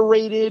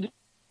 Federated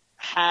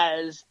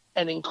has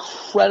an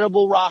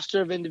incredible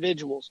roster of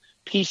individuals.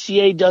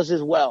 PCA does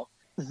as well.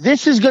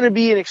 This is going to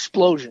be an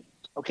explosion,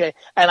 okay?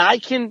 And I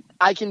can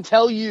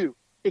tell you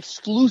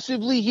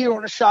exclusively here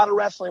on A Shot of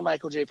Wrestling,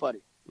 Michael J. Putty.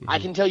 I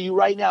can tell you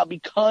right now,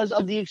 because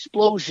of the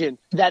explosion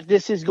that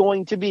this is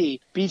going to be,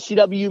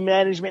 BCW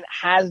management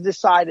has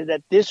decided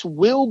that this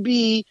will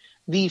be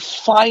the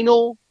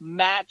final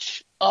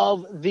match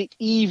of the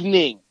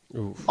evening.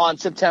 Oof. On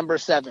September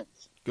 7th.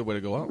 Good way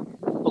to go out.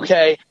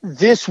 Okay,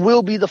 this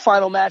will be the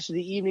final match of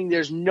the evening.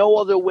 There's no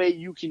other way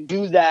you can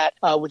do that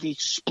with the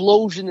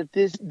explosion that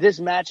this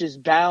match is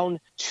bound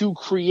to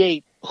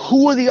create.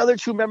 Who are the other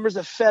two members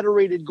of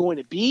Federated going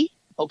to be?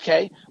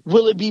 Okay,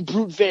 will it be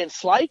Brute Van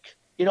Slyke?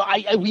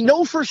 We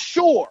know for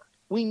sure.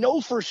 We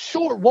know for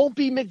sure it won't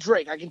be Mick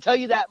Drake. I can tell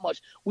you that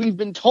much. We've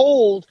been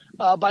told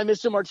by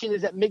Mr.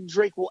 Martinez that Mick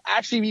Drake will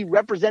actually be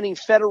representing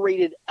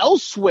Federated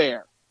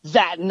elsewhere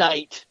that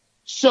night.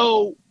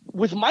 So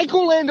with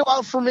Michael Orlando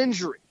out from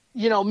injury,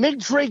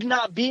 Mick Drake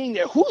not being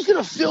there, who's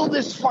going to fill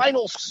this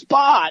final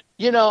spot?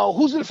 Who's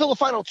going to fill the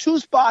final two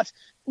spots?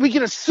 We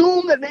can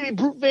assume that maybe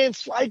Brute Van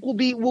Slyke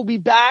will be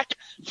back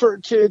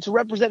to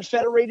represent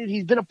Federated.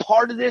 He's been a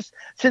part of this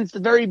since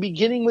the very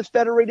beginning with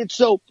Federated.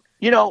 So,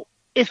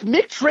 if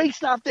Mick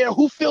Drake's not there,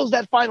 who fills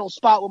that final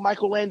spot with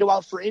Michael Orlando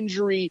out for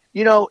injury?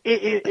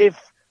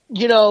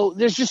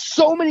 There's just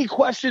so many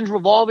questions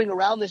revolving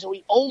around this, and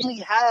we only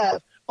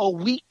have a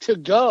week to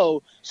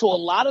go. So a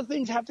lot of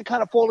things have to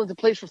kind of fall into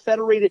place for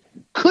Federated.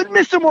 Could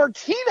Mr.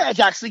 Martinez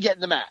actually get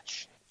in the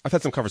match? I've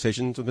had some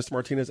conversations with Mr.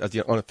 Martinez as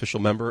the unofficial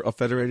member of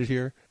Federated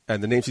here,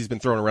 and the names he's been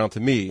throwing around to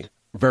me,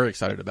 very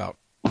excited about.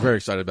 Very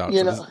excited about.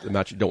 So this is the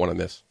match you don't want to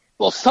miss.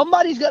 Well,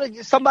 somebody's got to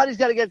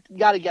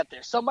get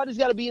there. Somebody's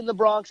got to be in the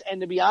Bronx.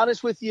 And to be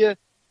honest with you,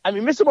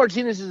 Mr.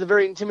 Martinez is a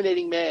very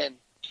intimidating man.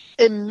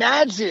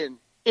 Imagine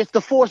if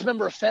the fourth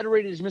member of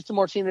Federated is Mr.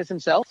 Martinez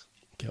himself.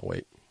 Can't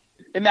wait.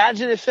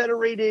 Imagine if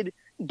Federated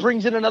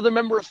brings in another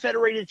member of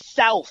Federated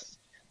South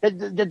that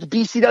the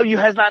BCW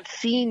has not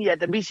seen yet,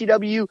 the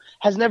BCW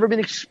has never been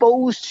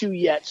exposed to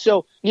yet.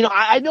 So, you know,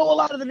 I know a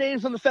lot of the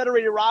names on the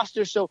federated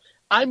roster, so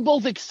I'm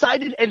both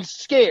excited and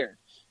scared.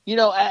 You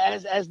know,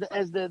 as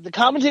the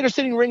commentator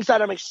sitting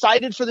ringside, I'm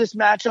excited for this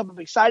matchup. I'm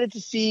excited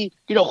to see,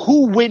 you know,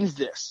 who wins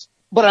this.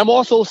 But I'm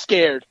also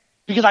scared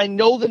because I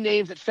know the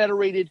names that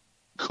Federated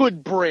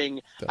could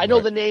bring. I know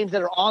the names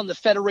that are on the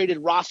Federated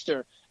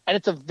roster, and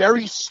it's a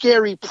very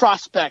scary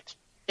prospect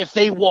if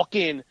they walk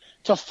in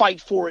to Fight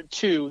for It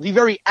 2, the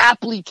very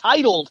aptly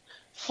titled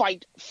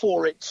Fight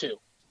for It 2.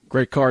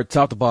 Great card,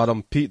 top to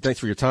bottom. Pete, thanks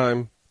for your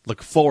time.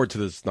 Look forward to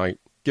this night.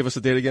 Give us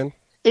a date again.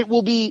 It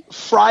will be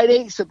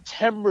Friday,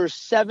 September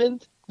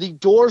 7th. The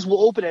doors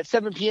will open at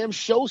 7 p.m.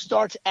 Show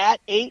starts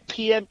at 8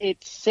 p.m.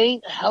 at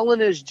St.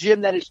 Helena's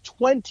Gym. That is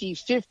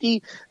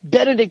 2050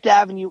 Benedict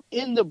Avenue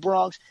in the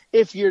Bronx.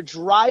 If you're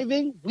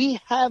driving, we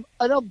have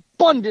an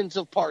abundance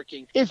of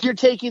parking. If you're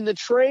taking the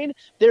train,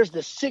 there's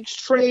the 6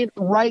 train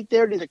right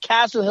there to the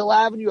Castle Hill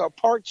Avenue or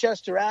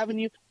Parkchester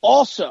Avenue.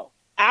 Also,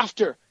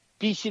 after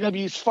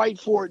BCW's Fight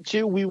for It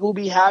 2, we will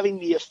be having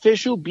the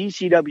official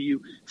BCW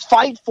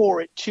Fight for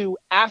It 2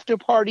 after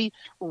party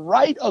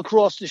right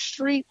across the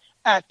street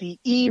at the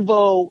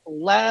Evo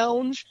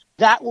Lounge.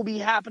 That will be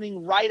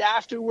happening right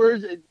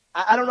afterwards.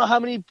 I don't know how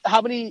many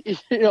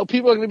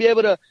people are going to be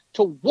able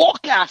to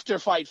walk after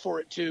Fight for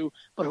It 2,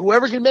 but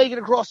whoever can make it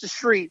across the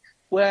street,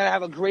 we'll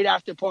have a great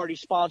after party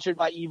sponsored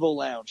by Evo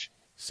Lounge.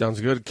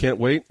 Sounds good. Can't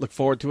wait. Look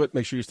forward to it.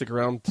 Make sure you stick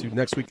around to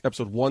next week,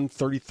 episode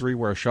 133,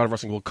 where A Shot of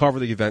Wrestling will cover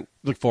the event.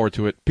 Look forward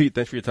to it. Pete,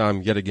 thanks for your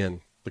time yet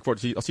again. Look forward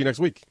to I'll see you next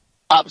week.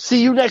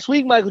 See you next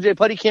week, Michael J.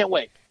 Putty. Can't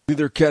wait.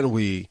 Neither can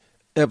we.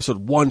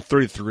 Episode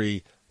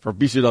 133 for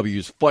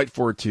BCW's Fight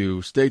for It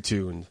 2. Stay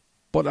tuned.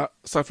 But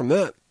aside from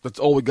that, that's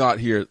all we got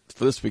here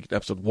for this week in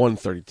episode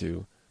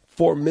 132.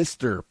 For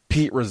Mr.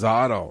 Pete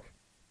Rosado,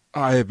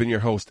 I have been your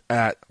host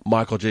at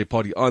Michael J.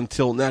 Putty.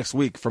 Until next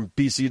week from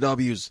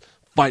BCW's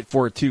Fight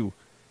for It 2.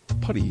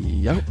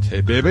 Putty out.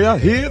 Hey baby, I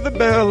hear the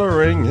bell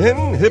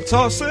ringing, hip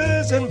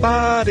tosses and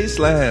body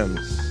slams.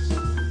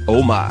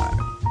 Oh my.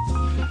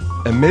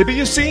 And maybe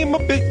you seem a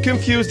bit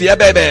confused, yeah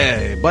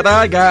baby, but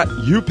I got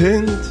you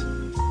pinned.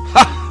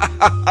 Ha ha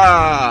ha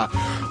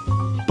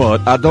ha.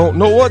 But I don't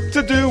know what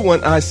to do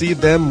when I see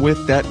them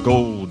with that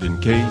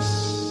golden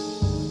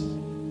case.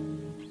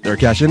 They're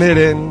cashing it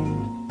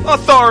in.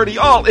 Authority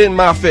all in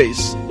my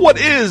face. What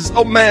is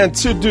a man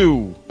to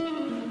do?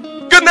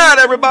 Good night,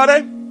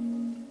 everybody.